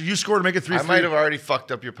 Yeah. So you score to make it 3-3. I might have already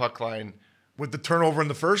fucked up your puck line with the turnover in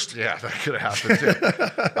the first. Yeah, that could have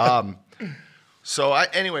happened too.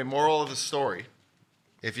 Anyway, moral of the story: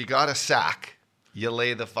 if you got a sack, you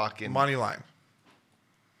lay the fucking money line.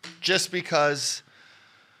 Just because.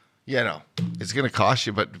 You know, it's going to cost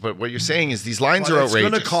you, but what you're saying is these lines are outrageous. It's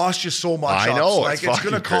going to cost you so much. I know. Like, it's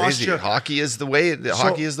going to cost crazy. you. Hockey is the way.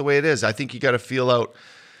 Hockey is the way it is. I think you got to feel out.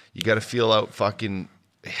 You got to feel out fucking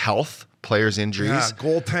health, players' injuries,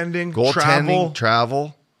 goaltending,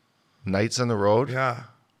 travel, nights on the road. Yeah.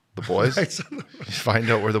 The boys. Find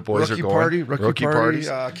out where the boys are going. Rookie parties,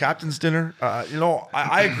 captain's dinner.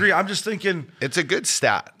 I agree. I'm just thinking it's a good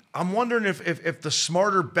stat. I'm wondering if the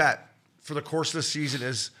smarter bet for the course of the season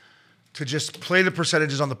is to just play the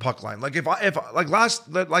percentages on the puck line. Like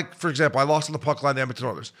for example, I lost on the puck line the Edmonton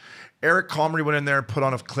Oilers. Eric Comrie went in there and put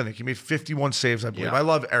on a clinic. He made 51 saves, I believe. Yeah. I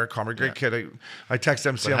love Eric Comrie, great kid. I texted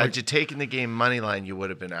him saying, had you taken the game money line, you would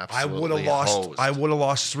have been absolutely hosed. I would have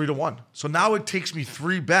lost 3-1. So now it takes me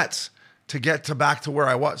 3 bets to get back to where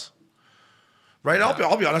I was. Right? Yeah.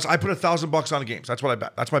 I'll be honest. I put $1,000 on the games. That's what I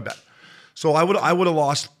bet. That's my bet. So I would have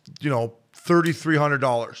lost,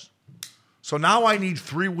 $3,300. So now I need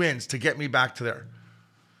 3 wins to get me back to there.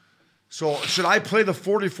 So should I play the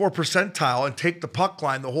 44 percentile and take the puck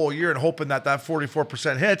line the whole year and hoping that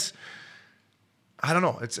 44% hits? I don't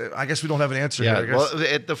know. I guess we don't have an answer here. Well,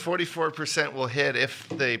 the 44% will hit if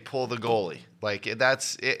they pull the goalie. Like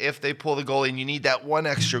that's if they pull the goalie and you need that one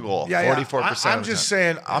extra goal. 44%. I'm just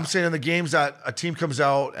saying. I'm saying in the games that a team comes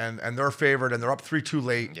out and they're favored and they're up 3-2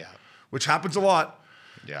 late. Yeah. Which happens a lot.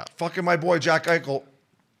 Yeah. Fucking my boy Jack Eichel.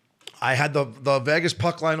 I had the Vegas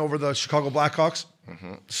puck line over the Chicago Blackhawks.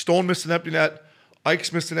 Mm-hmm. Stone missed an empty net.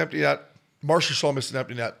 Ikes missed an empty net. Marchessault missed an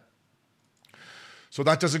empty net. So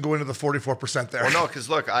that doesn't go into the 44% there. Well, no, because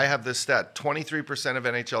look, I have this stat. 23% of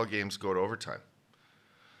NHL games go to overtime.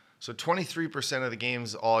 So 23% of the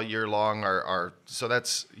games all year long are so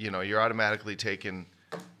that's, you're automatically taking,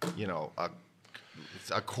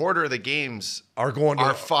 a quarter of the games are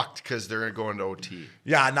fucked because they're going to OT.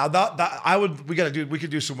 Yeah, now we could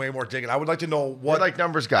do some way more digging. I would like to know what. We're like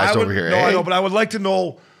numbers guys over here. No, I know, but I would like to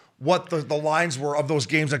know what the lines were of those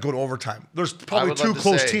games that go to overtime. There's probably 2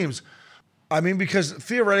 close teams. I mean, because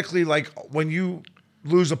theoretically, like when you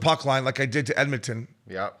lose a puck line, like I did to Edmonton,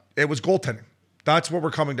 it was goaltending. That's what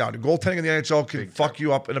we're coming down to. Goaltending in the NHL can fuck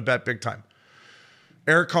you up in a bet big time.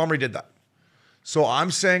 Eric Comrie did that. So I'm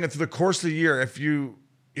saying that through the course of the year, if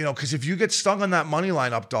because if you get stung on that money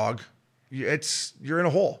line up, dog, you're in a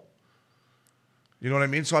hole. You know what I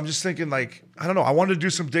mean? So I'm just thinking, like, I don't know. I wanted to do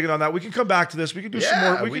some digging on that. We can come back to this. We can do some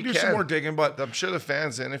more. We can do some more digging, but I'm sure the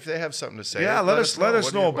fans, and if they have something to say, let us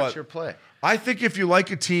know. What's your play? I think if you like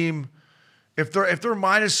a team, if they're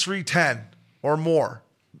minus 310 or more,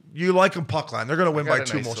 you like them puck line. They're going to win by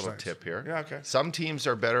 2 most little times. Tip here. Yeah, okay. Some teams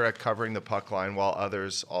are better at covering the puck line, while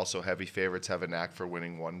others, also heavy favorites, have a knack for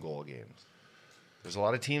winning 1-goal games. There's a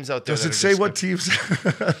lot of teams out there. Does it say what teams?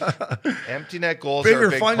 Empty net goals Bigger, are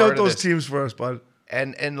a big find part out those of this. teams for us, bud.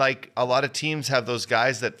 And like a lot of teams have those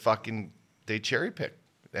guys that they cherry pick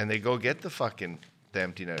and they go get the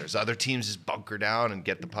empty netters. Other teams just bunker down and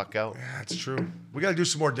get the puck out. Yeah, that's true. We got to do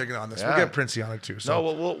some more digging on this. We'll get Princey on it too. So.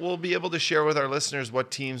 No, we'll be able to share with our listeners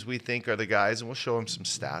what teams we think are the guys, and we'll show them some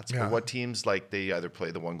stats. Yeah. But what teams they either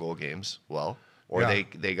play the 1-goal games well, or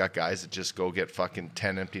they got guys that just go get fucking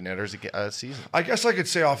 10 empty netters a season. I guess I could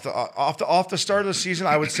say off the start of the season,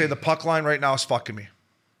 I would say the puck line right now is fucking me.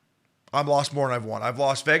 I've lost more than I've won. I've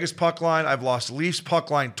lost Vegas puck line. I've lost Leafs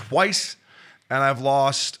puck line twice, and I've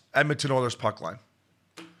lost Edmonton Oilers puck line.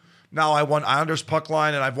 Now I won Islanders puck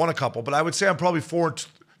line, and I've won a couple, but I would say I'm probably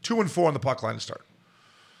 2-4 on the puck line to start.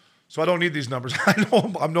 So I don't need these numbers. I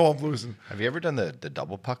know I'm losing. Have you ever done the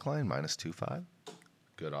double puck line -2.5?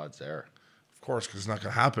 Good odds there. Of course, because it's not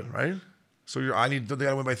going to happen, right? So they got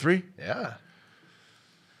to win by 3. Yeah.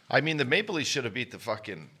 I mean, the Maple Leafs should have beat the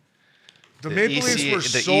fucking. The Maple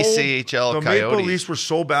Leafs were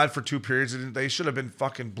so bad for 2 periods, and they should have been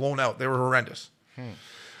fucking blown out. They were horrendous.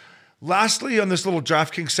 Lastly, on this little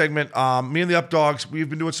DraftKings segment, me and the Updogs, we've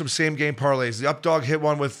been doing some same game parlays. The Updog hit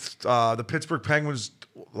one with the Pittsburgh Penguins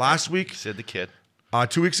last week. Sid the Kid.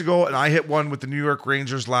 2 weeks ago, and I hit one with the New York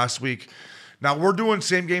Rangers last week. Now, we're doing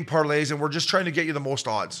same game parlays, and we're just trying to get you the most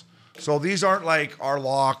odds. So these aren't like our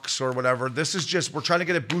locks or whatever. This is just, we're trying to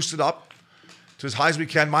get it boosted up to as high as we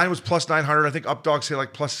can. Mine was plus 900. I think Updogs hit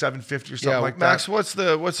like plus 750 or something like Max,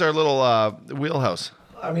 that. what's our little wheelhouse?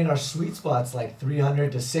 I mean, our sweet spot's like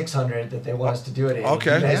 300 to 600 that they want us to do it in.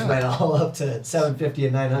 Okay. You guys went all up to 750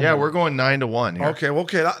 and 900. Yeah, we're going 9-1 here.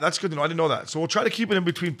 Okay, that's good to know. I didn't know that. So we'll try to keep it in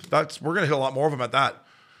between. We're going to hit a lot more of them at that.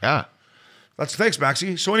 Yeah. Thanks,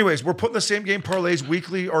 Maxie. So anyways, we're putting the same game parlays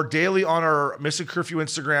weekly or daily on our Missin Curfew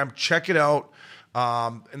Instagram. Check it out.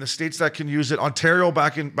 In the states that can use it, Ontario,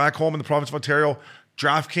 back home in the province of Ontario,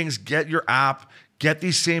 DraftKings, get your app. Get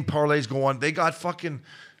these same parlays going. They got fucking...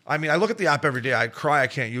 I mean, I look at the app every day. I cry I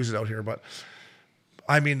can't use it out here, but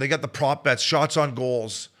I mean, they got the prop bets, shots on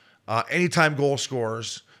goals, anytime goal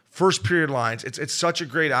scorers, first period lines. It's such a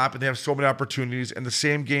great app, and they have so many opportunities, and the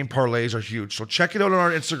same game parlays are huge. So check it out on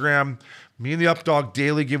our Instagram. Me and the Updog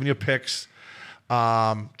daily giving you picks.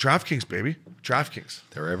 DraftKings, baby. DraftKings.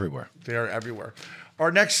 They're everywhere. They are everywhere.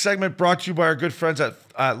 Our next segment brought to you by our good friends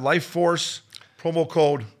at Life Force. Promo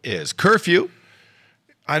code Is curfew.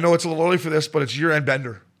 I know it's a little early for this, but it's year-end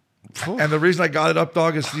bender. And the reason I got it up,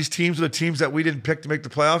 dog, is these teams are the teams that we didn't pick to make the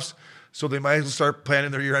playoffs, so they might as well start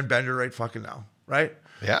planning their year-end bender right fucking now, right?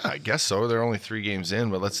 Yeah, I guess so. They're only 3 games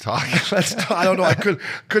in, but let's talk. I don't know. I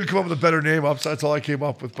couldn't come up with a better name up, so that's all I came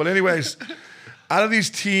up with. But anyways, out of these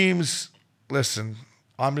teams, listen,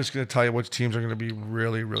 I'm just going to tell you which teams are going to be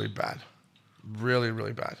really, really bad. Really,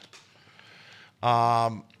 really bad.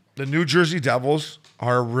 The New Jersey Devils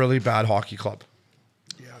are a really bad hockey club.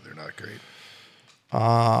 Yeah, they're not great.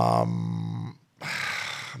 I'm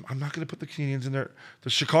not going to put the Canadians in there. The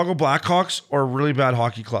Chicago Blackhawks are a really bad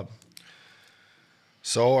hockey club.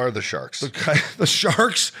 So are the Sharks. The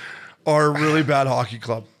Sharks are a really bad hockey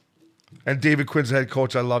club. And David Quinn's the head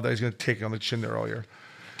coach. I love that. He's going to take it on the chin there all year.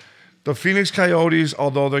 The Phoenix Coyotes,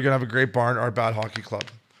 although they're going to have a great barn, are a bad hockey club.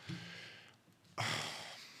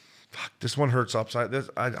 Fuck, this one hurts upside.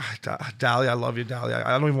 Dally, I love you, Dally.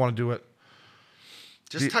 I don't even want to do it.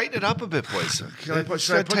 Just tighten it up a bit, boys. Should I put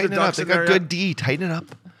tighten the it up? Ducks They in got there good yet? D. Tighten it up.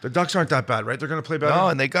 The Ducks aren't that bad, right? They're going to play better. No,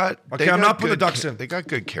 and they got. Okay, they I'm got not putting the good Ducks in. They got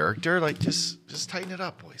good character. Like just tighten it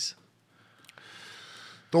up, boys.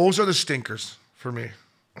 Those are the stinkers for me.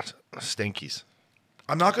 Stinkies.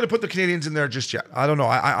 I'm not going to put the Canadians in there just yet. I don't know.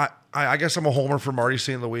 I guess I'm a homer for Marty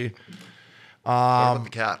St. Louis. What about the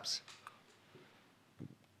Caps?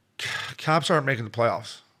 Caps aren't making the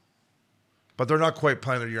playoffs, but they're not quite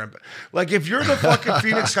playing their year-end. Like, if you're the fucking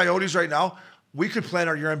Phoenix Coyotes right now, we could plan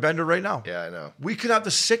our year-end bender right now. Yeah, I know. We could have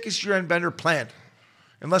the sickest year-end bender planned.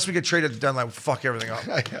 Unless we get traded at the deadline, we'll fuck everything up.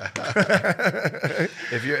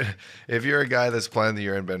 If you're a guy that's playing the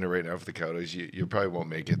year-end bender right now for the Coyotes, you probably won't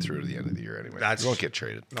make it through to the end of the year anyway. You won't get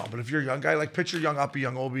traded. No, but if you're a young guy, like picture young Uppy,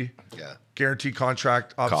 young Obi. Yeah. Guaranteed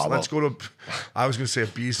contract. Cabo. Let's go to, I was going to say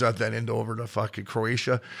Ibiza, then into over to fucking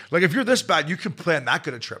Croatia. Like, if you're this bad, you can plan that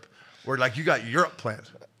good a trip. Where, like, you got Europe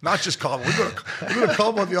planned. Not just Cabo. We're going to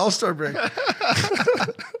Cabo on the All-Star break.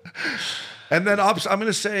 And then I'm going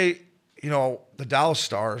to say, the Dallas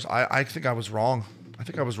Stars, I think I was wrong.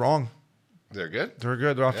 They're good? They're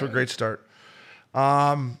good. They're off to a great start.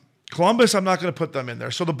 Columbus, I'm not going to put them in there.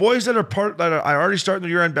 So the boys that are I already starting the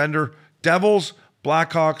year-end bender, Devils,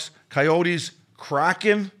 Blackhawks, Coyotes,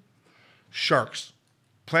 Kraken, Sharks.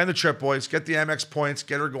 Plan the trip, boys. Get the Amex points.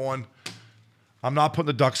 Get her going. I'm not putting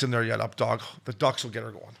the Ducks in there yet, up dog. The Ducks will get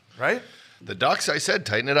her going, right? The Ducks, I said,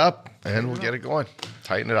 tighten it up, and we'll get it going.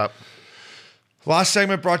 Tighten it up. Last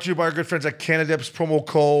segment brought to you by our good friends at Canadips. Promo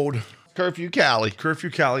code Curfew Cali. Curfew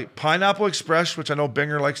Cali. Pineapple Express, which I know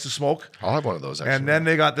Binger likes to smoke. I'll have one of those, actually. And then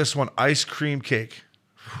they got this one, ice cream cake.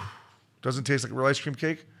 Doesn't taste like a real ice cream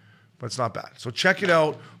cake, but it's not bad. So check it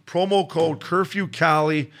out. Promo code Curfew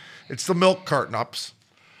Cali. It's the milk carton ups.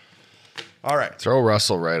 All right. Throw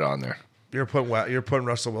Russell right on there. You're putting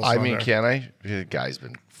Russell Wilson on there. Can I? The guy's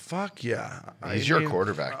been... Fuck yeah. He's your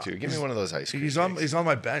quarterback, too. Give me one of those ice cream He's cakes. on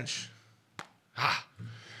my bench.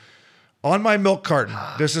 On my milk carton.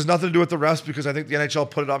 This has nothing to do with the refs because I think the NHL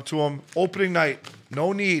put it up to him. Opening night.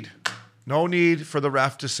 No need for the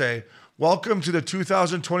ref to say, welcome to the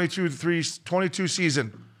 2022-23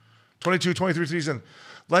 season. 22-23 season.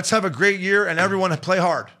 Let's have a great year and everyone play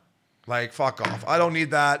hard. Like, fuck off. I don't need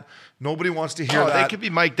that. Nobody wants to hear that. They could be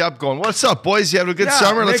mic'd up going, what's up, boys? You having a good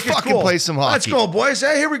summer? Let's fucking play some hockey. Let's go, boys.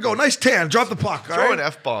 Hey, here we go. Nice tan. Drop the puck. Throw an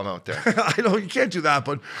F-bomb out there. I know you can't do that,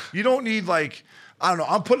 but you don't need, like, I don't know.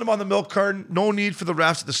 I'm putting them on the milk carton. No need for the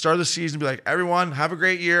refs at the start of the season to be like, everyone, have a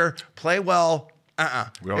great year. Play well.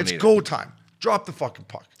 It's go time. Drop the fucking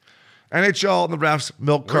puck. NHL and the refs,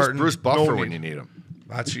 milk carton. Bruce Buffer when you need him?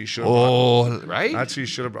 That's who you should have brought out. Right? That's who you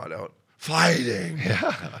should have brought out. Fighting.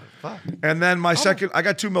 Yeah. Fuck. And then my second, I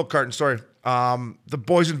got 2 milk cartons, sorry. The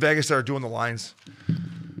boys in Vegas that are doing the lines.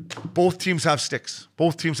 Both teams have sticks.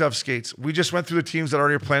 Both teams have skates. We just went through the teams that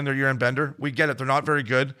already are playing their year-end bender. We get it. They're not very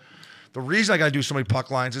good. The reason I got to do so many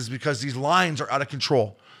puck lines is because these lines are out of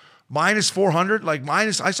control. Minus 400,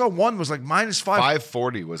 I saw one was like minus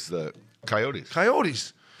 540 was the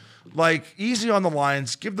Coyotes. Like, easy on the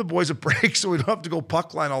lines. Give the boys a break so we don't have to go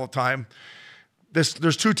puck line all the time.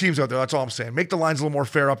 There's 2 teams out there. That's all I'm saying. Make the lines a little more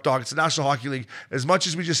fair up, dog. It's the National Hockey League. As much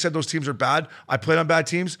as we just said those teams are bad, I played on bad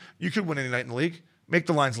teams. You could win any night in the league. Make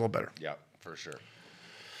the lines a little better. Yeah, for sure.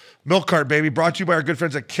 Milk Cart, baby. Brought to you by our good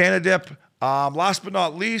friends at Canadip. Last but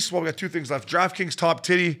not least, well, we got 2 things left. DraftKings Top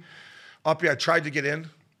Titty. Up, I tried to get in.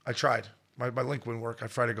 I tried. My link wouldn't work. I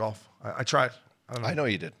Friday golf. I tried. I don't know. I know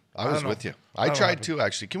you did. I was with you. I don't know tried what too,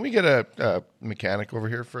 actually. Can we get a mechanic over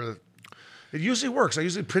here for? It usually works.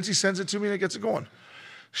 Princey sends it to me and it gets it going.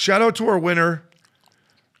 Shout out to our winner.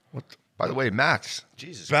 By the way, Max.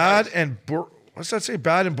 Jesus. Bad Christ. and what's that say?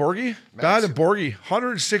 Bad and Borgie? Bad and Borgie.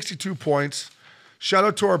 162 points. Shout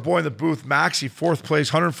out to our boy in the booth, Maxie, 4th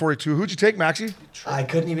place, 142. Who'd you take, Maxie? I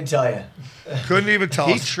couldn't even tell you. Couldn't even tell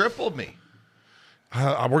He us. tripled me.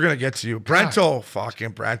 We're going to get to you. Brento,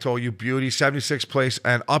 fucking Brento, you beauty, 76th place.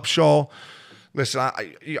 And Upshaw, listen,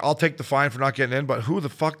 I'll take the fine for not getting in, but who the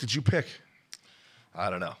fuck did you pick? I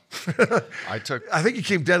don't know. I think you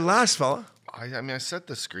came dead last, fella. I mean, I sent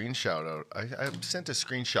the screenshot out. I sent a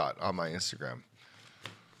screenshot on my Instagram.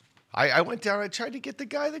 I went down. I tried to get the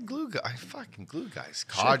guy, the glue guy. Fucking glue guys.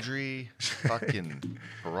 Kadri, fucking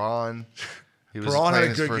Perron. He was Perron had playing a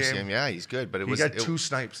his good first game. game. Yeah, he's good. But He got 2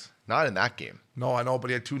 snipes. Not in that game. No, I know, but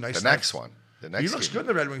he had 2 nice The snipes. next one. The next He looks game. good in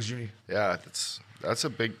the Red Wings, Juni. Yeah, that's a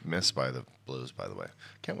big miss by the Blues, by the way.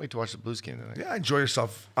 Can't wait to watch the Blues game tonight. Yeah, enjoy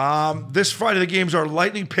yourself. This Friday, the games are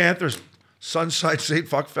Lightning Panthers, Sunshine State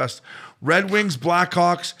Fuckfest, Red Wings,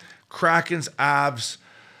 Blackhawks, Krakens, Avs.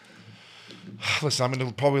 Listen, I'm going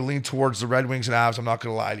to probably lean towards the Red Wings and Avs. I'm not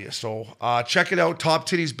going to lie to you. So check it out. Top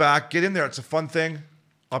Titty's back. Get in there. It's a fun thing.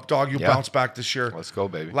 Up dog, you bounce back this year. Let's go,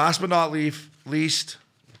 baby. Last but not least,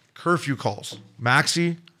 curfew calls.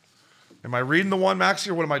 Maxie, am I reading the one, Maxie,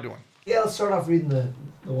 or what am I doing? Yeah, let's start off reading the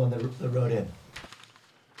one that wrote in.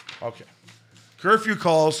 Okay. Curfew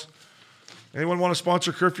calls. Anyone want to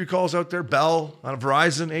sponsor curfew calls out there? Bell, on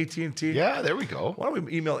Verizon, AT&T. Yeah, there we go. Why don't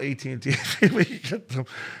we email AT&T? We get them.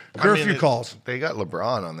 Curfew calls. They got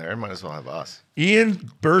LeBron on there. Might as well have us.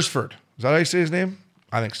 Ian Bursford. Is that how you say his name?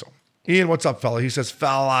 I think so. Ian, what's up, fella? He says,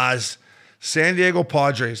 fellas, San Diego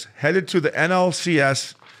Padres headed to the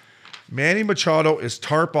NLCS. Manny Machado is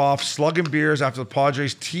tarp off, slugging beers after the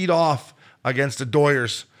Padres teed off against the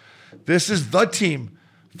Doyers. This is the team.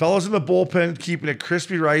 Fellas in the bullpen keeping it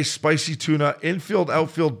crispy rice, spicy tuna, infield,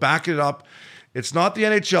 outfield, backing it up. It's not the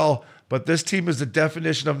NHL, but this team is the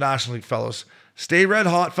definition of National League, fellas. Stay red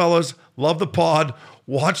hot, fellas. Love the pod.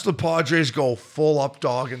 Watch the Padres go full up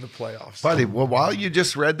dog in the playoffs. Buddy, well, while you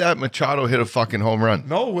just read that, Machado hit a fucking home run.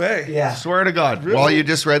 No way. Yeah. Swear to God. Really? While you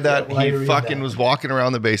just read that, Yeah, while you he read fucking that. was walking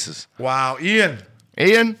around the bases. Wow. Ian,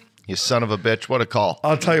 You son of a bitch. What a call.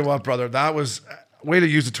 I'll tell you what, brother. That was way to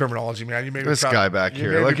use the terminology, man. You made me This proud. guy back You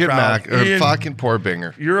here. made Look me at proud. Mac. Ian, Fucking poor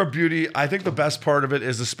Binger. you're a beauty. I think the best part of it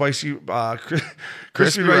is the spicy, crispy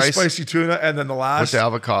Crispy rice, rice. spicy tuna, and then the With last. the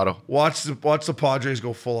avocado. Watch the Padres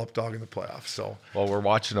go full up dog in the playoffs. So Well, we're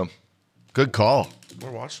watching them. Good call.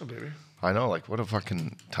 we're watching them, baby. I know. Like, what a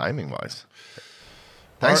fucking timing wise.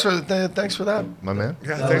 Thanks for that, my man.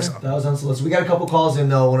 Yeah, That thanks. was unsolicited. We got a couple calls in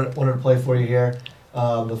though. Wanted to play for you here.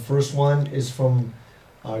 The first one is from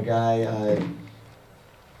our guy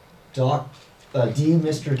D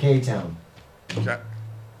Mr. K Town. Okay.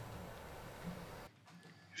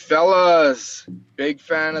 Fellas, big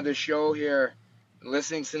fan of the show here.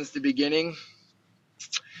 Listening since the beginning.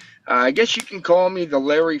 I guess you can call me the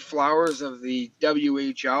Larry Flowers of the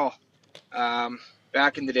WHL.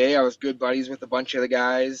 Back in the day, I was good buddies with a bunch of the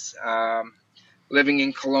guys. Living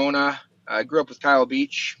in Kelowna, I grew up with Kyle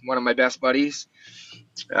Beach, one of my best buddies.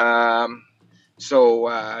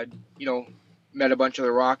 Met a bunch of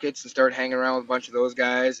the Rockets and started hanging around with a bunch of those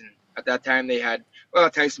guys. And at that time, they had,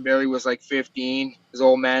 Tyson Barrie was like 15. His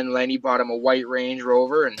old man, Lenny, bought him a white Range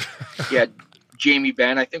Rover. And he had Jamie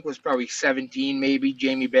Benn, I think was probably 17 maybe.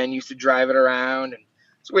 Jamie Benn used to drive it around. And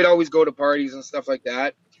so we'd always go to parties and stuff like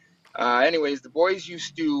that. Anyways, the boys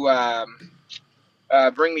used to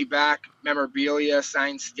bring me back memorabilia,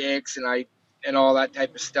 signed sticks, and all that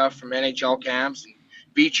type of stuff from NHL camps. And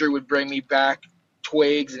Beecher would bring me back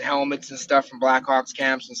twigs and helmets and stuff from Blackhawks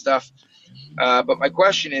camps and stuff. But my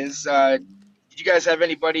question is, did you guys have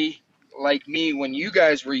anybody like me when you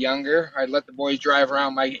guys were younger? I'd let the boys drive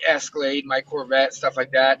around my Escalade, my Corvette, stuff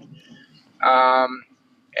like that. And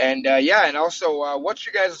also, what's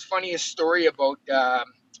your guys' funniest story about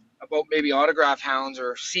maybe autograph hounds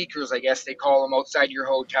or seekers, I guess they call them, outside your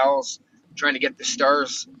hotels trying to get the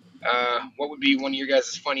stars? What would be one of your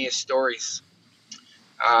guys' funniest stories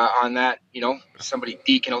on that? Somebody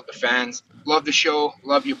deking out the fans. Love the show.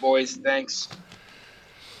 Love you, boys. Thanks.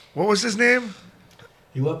 What was his name?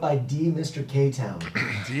 He went by D Mr. K Town.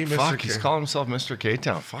 D. Mr. Fuck, K. he's calling himself Mr.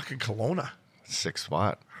 K-Town. Fucking Kelowna. 6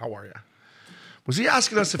 watt. How are you? Was he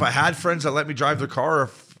asking us if I had friends that let me drive their car or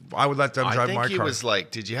if I would let them drive my I think he car? was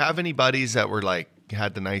like, did you have any buddies that were like,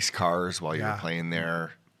 had the nice cars while you Yeah. were playing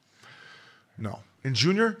there? No. In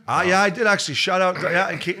junior? Yeah, I did actually. Shout out. Yeah,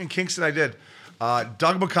 in Kingston, I did.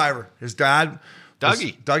 Doug McIver, his dad.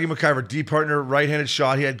 Dougie McIver, D partner, right-handed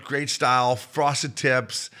shot. He had great style, frosted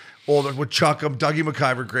tips, older, would chuck him. Dougie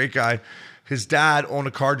McIver, great guy. His dad owned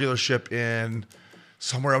a car dealership in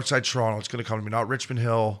somewhere outside Toronto. It's going to come to me, not Richmond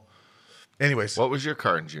Hill. Anyways. What was your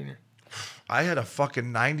car in junior? I had a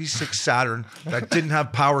fucking 96 Saturn that didn't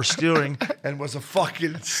have power steering and was a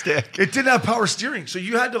fucking stick. It didn't have power steering. So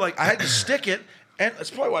you had to I had to stick it, and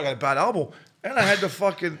that's probably why I got a bad elbow. And I had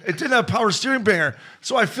to it didn't have power steering banger.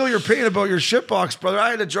 So I feel your pain about your shit box, brother.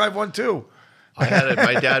 I had to drive one too.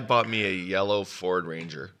 My dad bought me a yellow Ford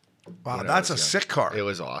Ranger. Wow, that's a sick car. It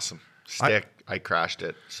was awesome. Stick. I crashed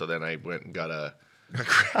it. So then I went and got a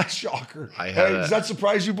crash shocker. Does that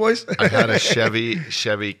surprise you, boys? I had a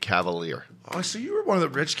Chevy Cavalier. Oh, so you were one of the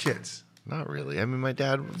rich kids. Not really. I mean, my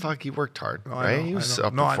dad, he worked hard, right? He was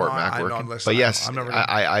up in Fort Mac working. But yes,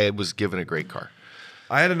 I was given a great car.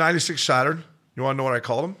 I had a 96 Saturn. You want to know what I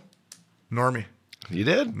called him? Normie. You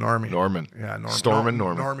did? Norman. Yeah, Norman. Stormin'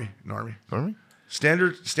 Norman. Normie.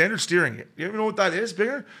 Standard steering. You even know what that is,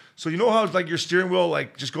 Binger? So you know how your steering wheel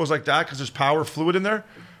just goes like that because there's power fluid in there?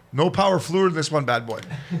 No power fluid in this one bad boy.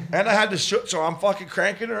 And I had to so I'm fucking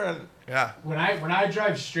cranking her and yeah. When I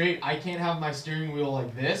drive straight, I can't have my steering wheel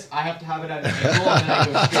like this. I have to have it at an angle and then I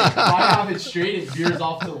go straight. If I have it straight, it veers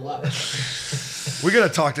off to the left. We got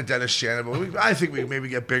to talk to Dennis Shannon, but I think we maybe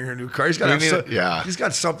get Binger a new car. He's got he's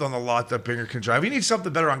got something on the lot that Binger can drive. He needs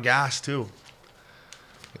something better on gas too.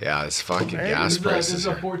 Yeah, it's fucking gas prices.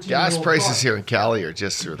 Gas prices here in Cali are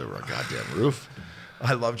just through the goddamn roof.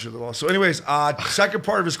 I loved your little. So, anyways, second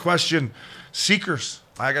part of his question, Seekers.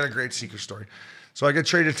 I got a great Seeker story. So I get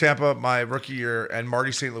traded to Tampa my rookie year, and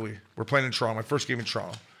Marty St. Louis. We're playing in Toronto, my first game in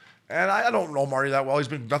Toronto. And I don't know Marty that well. He's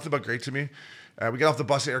been nothing but great to me. We get off the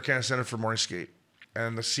bus at Air Canada Center for morning skate.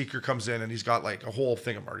 And the Seeker comes in, and he's got a whole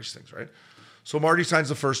thing of Marty's things, right? So Marty signs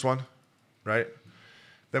the first one, right?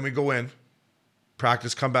 Then we go in,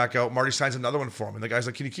 practice, come back out. Marty signs another one for him. And the guy's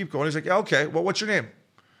like, can you keep going? He's like, yeah, okay. Well, what's your name?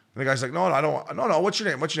 And the guy's like, no, I don't. No, what's your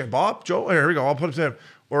name? What's your name? Bob? Joe? Here we go. I'll put his name.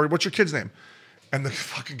 Or what's your kid's name? And the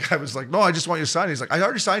fucking guy was like, no, I just want you to sign. He's like, I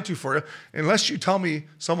already signed two for you. Unless you tell me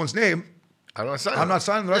someone's name, I'm not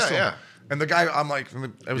signing the rest of them. And the guy, I'm like, it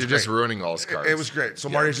was You're great. just ruining all his cards. It was great. So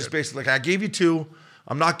Marty's just basically like, I gave you two.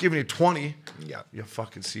 I'm not giving you 20. Yeah. You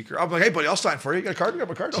fucking Seeker. I'm like, hey, buddy, I'll sign for you. You got a card? You got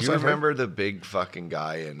my card? Do you remember the big fucking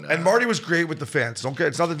guy in... and Marty was great with the fans. Don't get...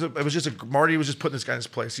 It's nothing to... It was just Marty was just putting this guy in his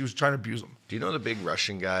place. He was trying to abuse him. Do you know the big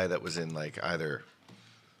Russian guy that was in either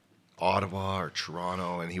Ottawa or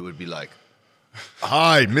Toronto, and he would be like,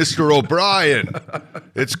 hi, Mr. O'Brien.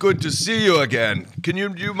 It's good to see you again.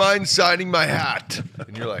 Do you mind signing my hat?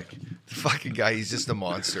 And you're like... The fucking guy, he's just a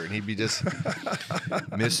monster. And he'd be just,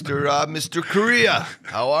 Mr. Korea,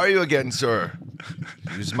 how are you again, sir?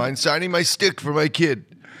 Do you mind signing my stick for my kid?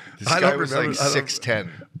 This guy was 6'10".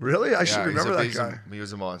 Really? I should remember that guy. He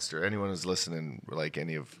was a monster. Anyone who's listening,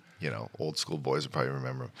 any of, old school boys would probably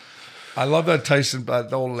remember him. I love that Tyson, the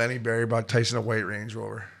old Lenny Barry brought Tyson a white Range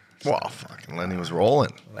Rover. Well, fucking Lenny was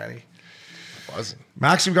rolling. Lenny. Wasn't.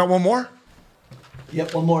 Maxim got one more?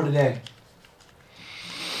 Yep, one more today.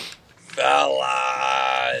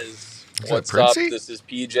 Fellas, what's up? This is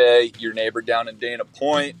PJ, your neighbor down in Dana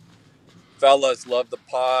Point. Fellas, love the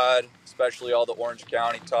pod, especially all the Orange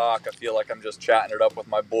County talk. I feel like I'm just chatting it up with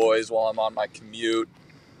my boys while I'm on my commute.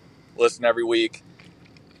 Listen every week.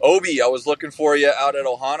 Obi, I was looking for you out at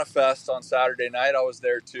Ohana Fest on Saturday night. I was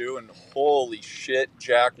there too, and holy shit,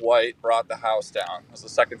 Jack White brought the house down. It was the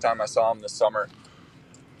second time I saw him this summer.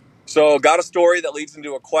 So, got a story that leads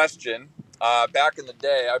into a question. Back in the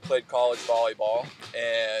day, I played college volleyball,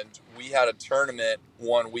 and we had a tournament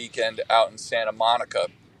one weekend out in Santa Monica.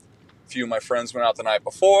 A few of my friends went out the night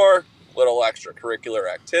before, little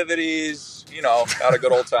extracurricular activities, had a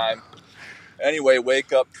good old time. Anyway,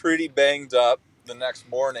 wake up pretty banged up the next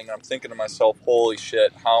morning. I'm thinking to myself, holy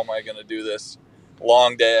shit, how am I going to do this?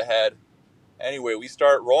 Long day ahead. Anyway, we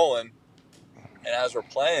start rolling, and as we're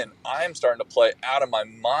playing, I'm starting to play out of my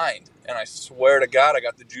mind. And I swear to God, I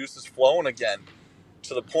got the juices flowing again.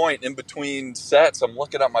 To the point, in between sets, I'm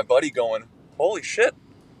looking at my buddy going, holy shit,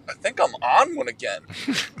 I think I'm on one again.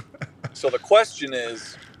 So the question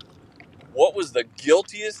is, what was the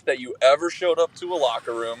guiltiest that you ever showed up to a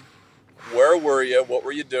locker room? Where were you? What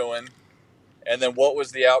were you doing? And then what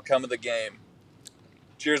was the outcome of the game?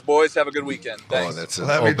 Cheers, boys. Have a good weekend. Thanks. Oh, that's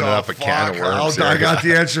opening up a can of worms. I got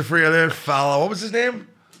the answer for you there, fella. What was his name?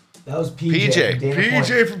 That was PJ.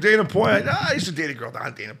 PJ from Dana Point. I used to date a girl down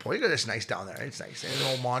at Dana Point. It's nice down there. It's nice. And an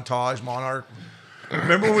old Monarch.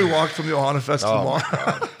 Remember when we walked from the Ohana Fest to the mall?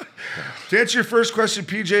 To answer your first question,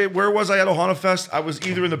 PJ, where was I at Ohana Fest? I was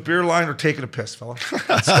either in the beer line or taking a piss, fella.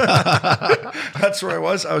 That's where I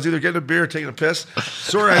was. I was either getting a beer or taking a piss.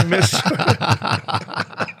 Sorry, I missed.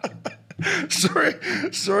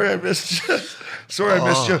 Sorry, I missed you. Sorry, I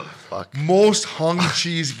missed you. Fuck. Most hung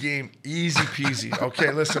cheese game, easy peasy.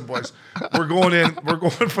 Okay, listen, boys, we're going in. We're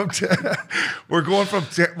going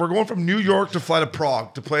from New York to fly to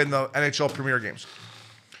Prague to play in the NHL Premier games.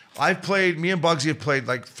 Me and Bugsy have played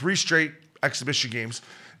like 3 straight exhibition games.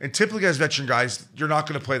 And typically as veteran guys, you're not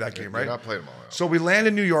going to play that game, right? You're not playing them all. So we land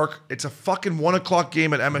in New York. It's a fucking 1:00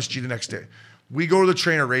 game at MSG the next day. We go to the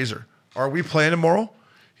trainer, Razor. Are we playing tomorrow?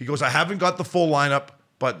 He goes, I haven't got the full lineup,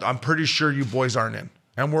 but I'm pretty sure you boys aren't in.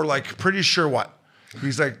 And we're like, pretty sure what?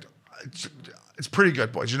 He's like, it's pretty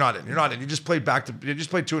good, boys. You're not in. You're not in. You just played 2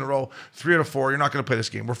 in a row, 3 out of 4. You're not going to play this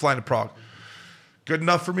game. We're flying to Prague. Good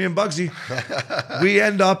enough for me and Bugsy. We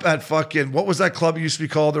end up at fucking, what was that club it used to be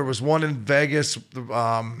called? There was one in Vegas.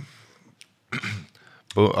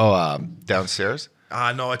 Downstairs?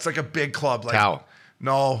 No, it's like a big club. Like, Cow.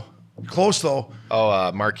 No, close though.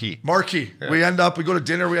 Marquee. Marquee. Yeah. We go to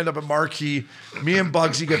dinner. We end up at Marquee. Me and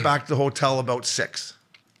Bugsy get back to the hotel about 6.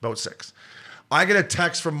 I get a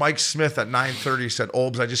text from Mike Smith at 9:30. He said,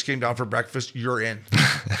 Olbs, I just came down for breakfast. You're in.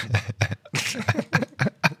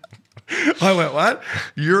 I went, what?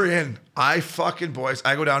 You're in. Boys,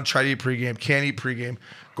 I go down, try to eat pregame, can't eat pregame,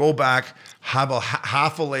 go back, have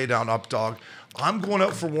half a lay down up dog. I'm going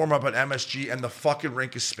out for warm up at MSG and the fucking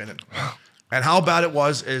rink is spinning. And how bad it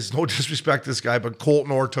was is, no disrespect to this guy, but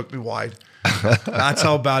Colton Orr took me wide. That's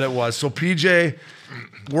how bad it was. So PJ,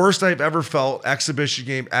 worst I've ever felt, exhibition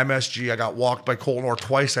game, MSG. I got walked by Colton Orr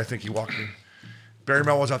twice. I think he walked me. Barry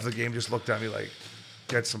Melrose after the game just looked at me like,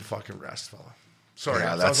 get some fucking rest, fella. Sorry.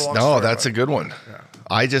 Yeah, that's a good one. Yeah.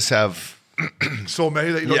 I just have so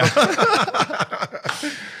many that you don't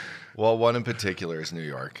know. Well, one in particular is New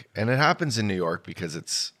York. And it happens in New York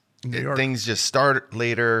because things just start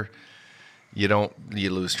later. You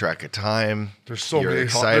lose track of time. There's so many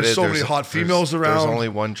hot females around. There's only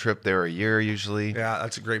one trip there a year usually. Yeah,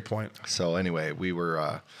 that's a great point. So anyway,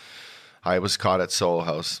 I was caught at Soho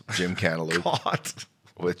House, Jim Cantaloupe.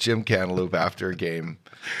 With Jim Cantaloupe after a game.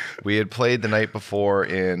 We had played the night before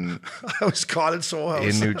I was caught at Soho House.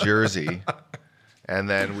 In New Jersey. And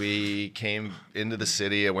then we came into the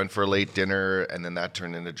city. I went for a late dinner, and then that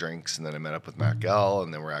turned into drinks. And then I met up with Matt Gell,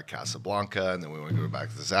 and then we're at Casablanca, and then we went to go back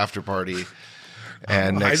to this after party.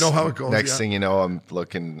 And I know how it goes. Next thing you know, I'm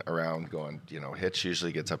looking around going, Hitch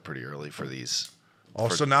usually gets up pretty early for these.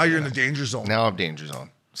 So now you're in the danger zone. Now I'm danger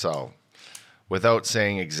zone. So without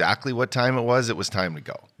saying exactly what time it was time to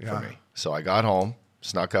go for me. So I got home,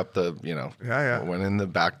 snuck up went in the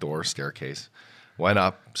back door staircase, went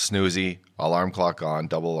up, snoozy, alarm clock on,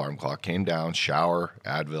 double alarm clock, came down, shower,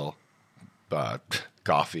 Advil,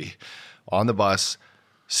 coffee, on the bus,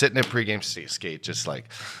 sitting at pregame skate, just like,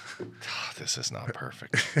 this is not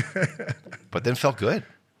perfect. But then felt good.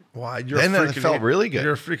 Wow, then it felt really good.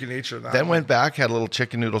 You're a freaking nature now. Then went back, had a little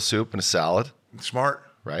chicken noodle soup and a salad. Smart.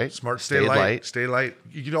 Right? Smart. Stay light.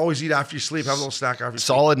 You can always eat after you sleep. Have a little snack after you sleep.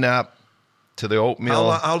 Solid nap to the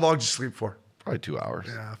oatmeal. How long did you sleep for? Probably 2 hours.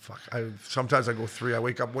 Yeah, fuck. Sometimes I go 3. I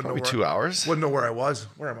wake up. Probably 2 hours. Wouldn't know where I was.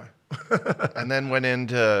 Where am I? And then went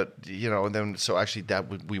into, so actually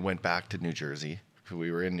we went back to New Jersey.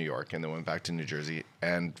 We were in New York and then went back to New Jersey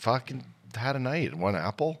and fucking had a night. One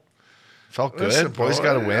apple. Felt good. Listen, boys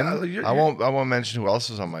got to win. I won't mention who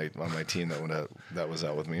else was on my team that was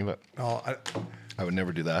out with me, but I would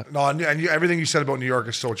never do that. No, and everything you said about New York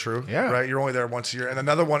is so true. Yeah. Right? You're only there once a year. And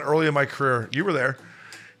another one early in my career, you were there.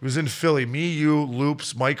 It was in Philly. Me, you,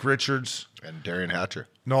 Loops, Mike Richards. And Darian Hatcher.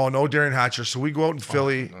 No Darian Hatcher. So we go out in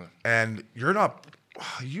Philly, and you're not.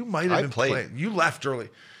 You might have been playing. You left early.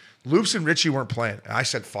 Loops and Richie weren't playing. And I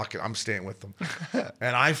said, fuck it, I'm staying with them.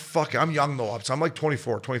 And I'm young though. So I'm like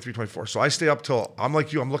 23, 24. So I stay up till, I'm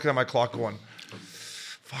like you, I'm looking at my clock going,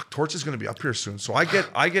 fuck, Torch is going to be up here soon. So I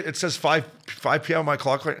get, it says 5 p.m. on my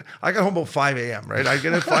clock. I got home about 5 a.m., right? I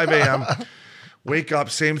get at 5 a.m., wake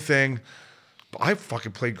up, same thing. I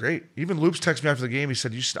fucking played great. Even Loops texted me after the game. He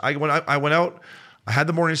said, I went out, I had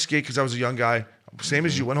the morning skate because I was a young guy. Same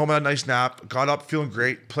as you, went home, had a nice nap, got up feeling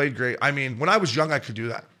great, played great. I mean, when I was young, I could do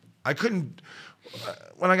that. I couldn't,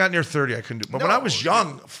 when I got near 30, I couldn't do it. But when I was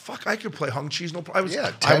young, fuck, I could play hung cheese. No problem.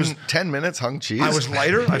 10 minutes hung cheese. I was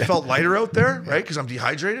lighter. I felt lighter out there, right? Because I'm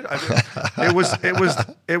dehydrated.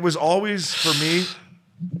 It was always for me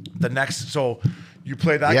the next. So you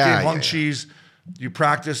play that game, hung cheese. You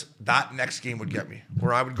practice. That next game would get me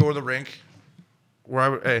where I would go to the rink.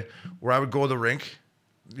 Where I would go to the rink.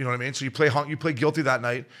 You know what I mean? So you play guilty that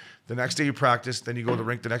night. The next day you practice. Then you go to the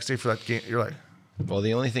rink the next day for that game. You're like, well,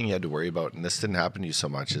 the only thing you had to worry about, and this didn't happen to you so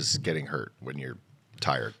much, is getting hurt when you're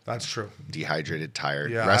tired. That's true. Dehydrated,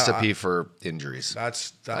 tired. Yeah, Recipe for injuries. I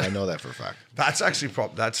know that for a fact. That's actually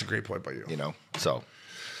that's a great point by you. You know, so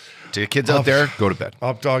to your kids out there, go to bed.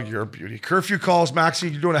 Up dog, you're a beauty. Curfew calls, Maxie,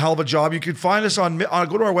 you're doing a hell of a job. You can find us on go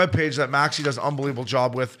to our webpage that Maxie does an unbelievable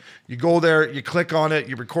job with. You go there, you click on it,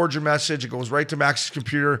 you record your message, it goes right to Maxie's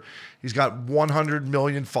computer. He's got 100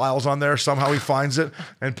 million files on there. Somehow he finds it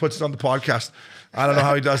and puts it on the podcast. I don't know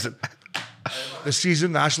how he does it. The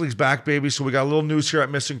season, National League's back, baby. So we got a little news here at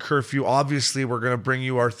Missin Curfew. Obviously, we're going to bring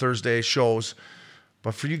you our Thursday shows.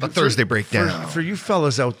 But for you, Thursday breakdown. For you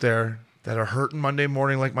fellas out there that are hurting Monday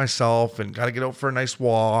morning like myself and got to get out for a nice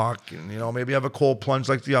walk and, maybe have a cold plunge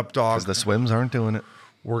like the Up Dog. Because the swims aren't doing it.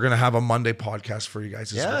 We're going to have a Monday podcast for you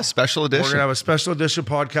guys as well. Special edition. We're going to have a special edition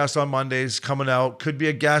podcast on Mondays coming out. Could be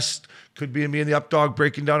a guest. Could be me and the Up Dog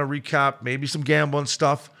breaking down a recap. Maybe some gambling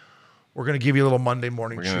stuff. We're going to give you a little Monday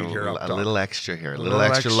morning treat here. A little extra here. A little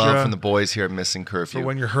extra love from the boys here at Missin Curfew. For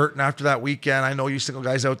when you're hurting after that weekend. I know you single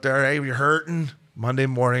guys out there. Hey, you're hurting. Monday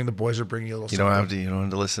morning, the boys are bringing you a little. You don't have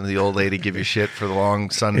to listen to the old lady give you shit for the long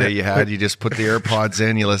Sunday you had. You just put the AirPods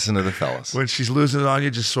in. You listen to the fellas. When she's losing it on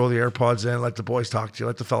you, just throw the AirPods in. Let the boys talk to you.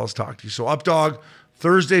 Let the fellas talk to you. So, Up Dog,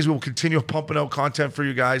 Thursdays we will continue pumping out content for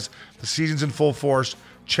you guys. The season's in full force.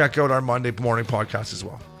 Check out our Monday morning podcast as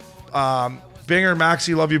well. Binger,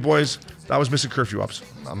 Maxie, love you boys. That was Missin Curfew Ups.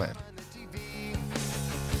 Oh man.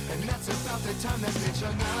 And that's about the time that bitch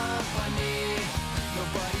hung up on me.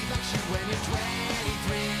 Nobody likes you when you're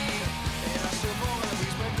 23.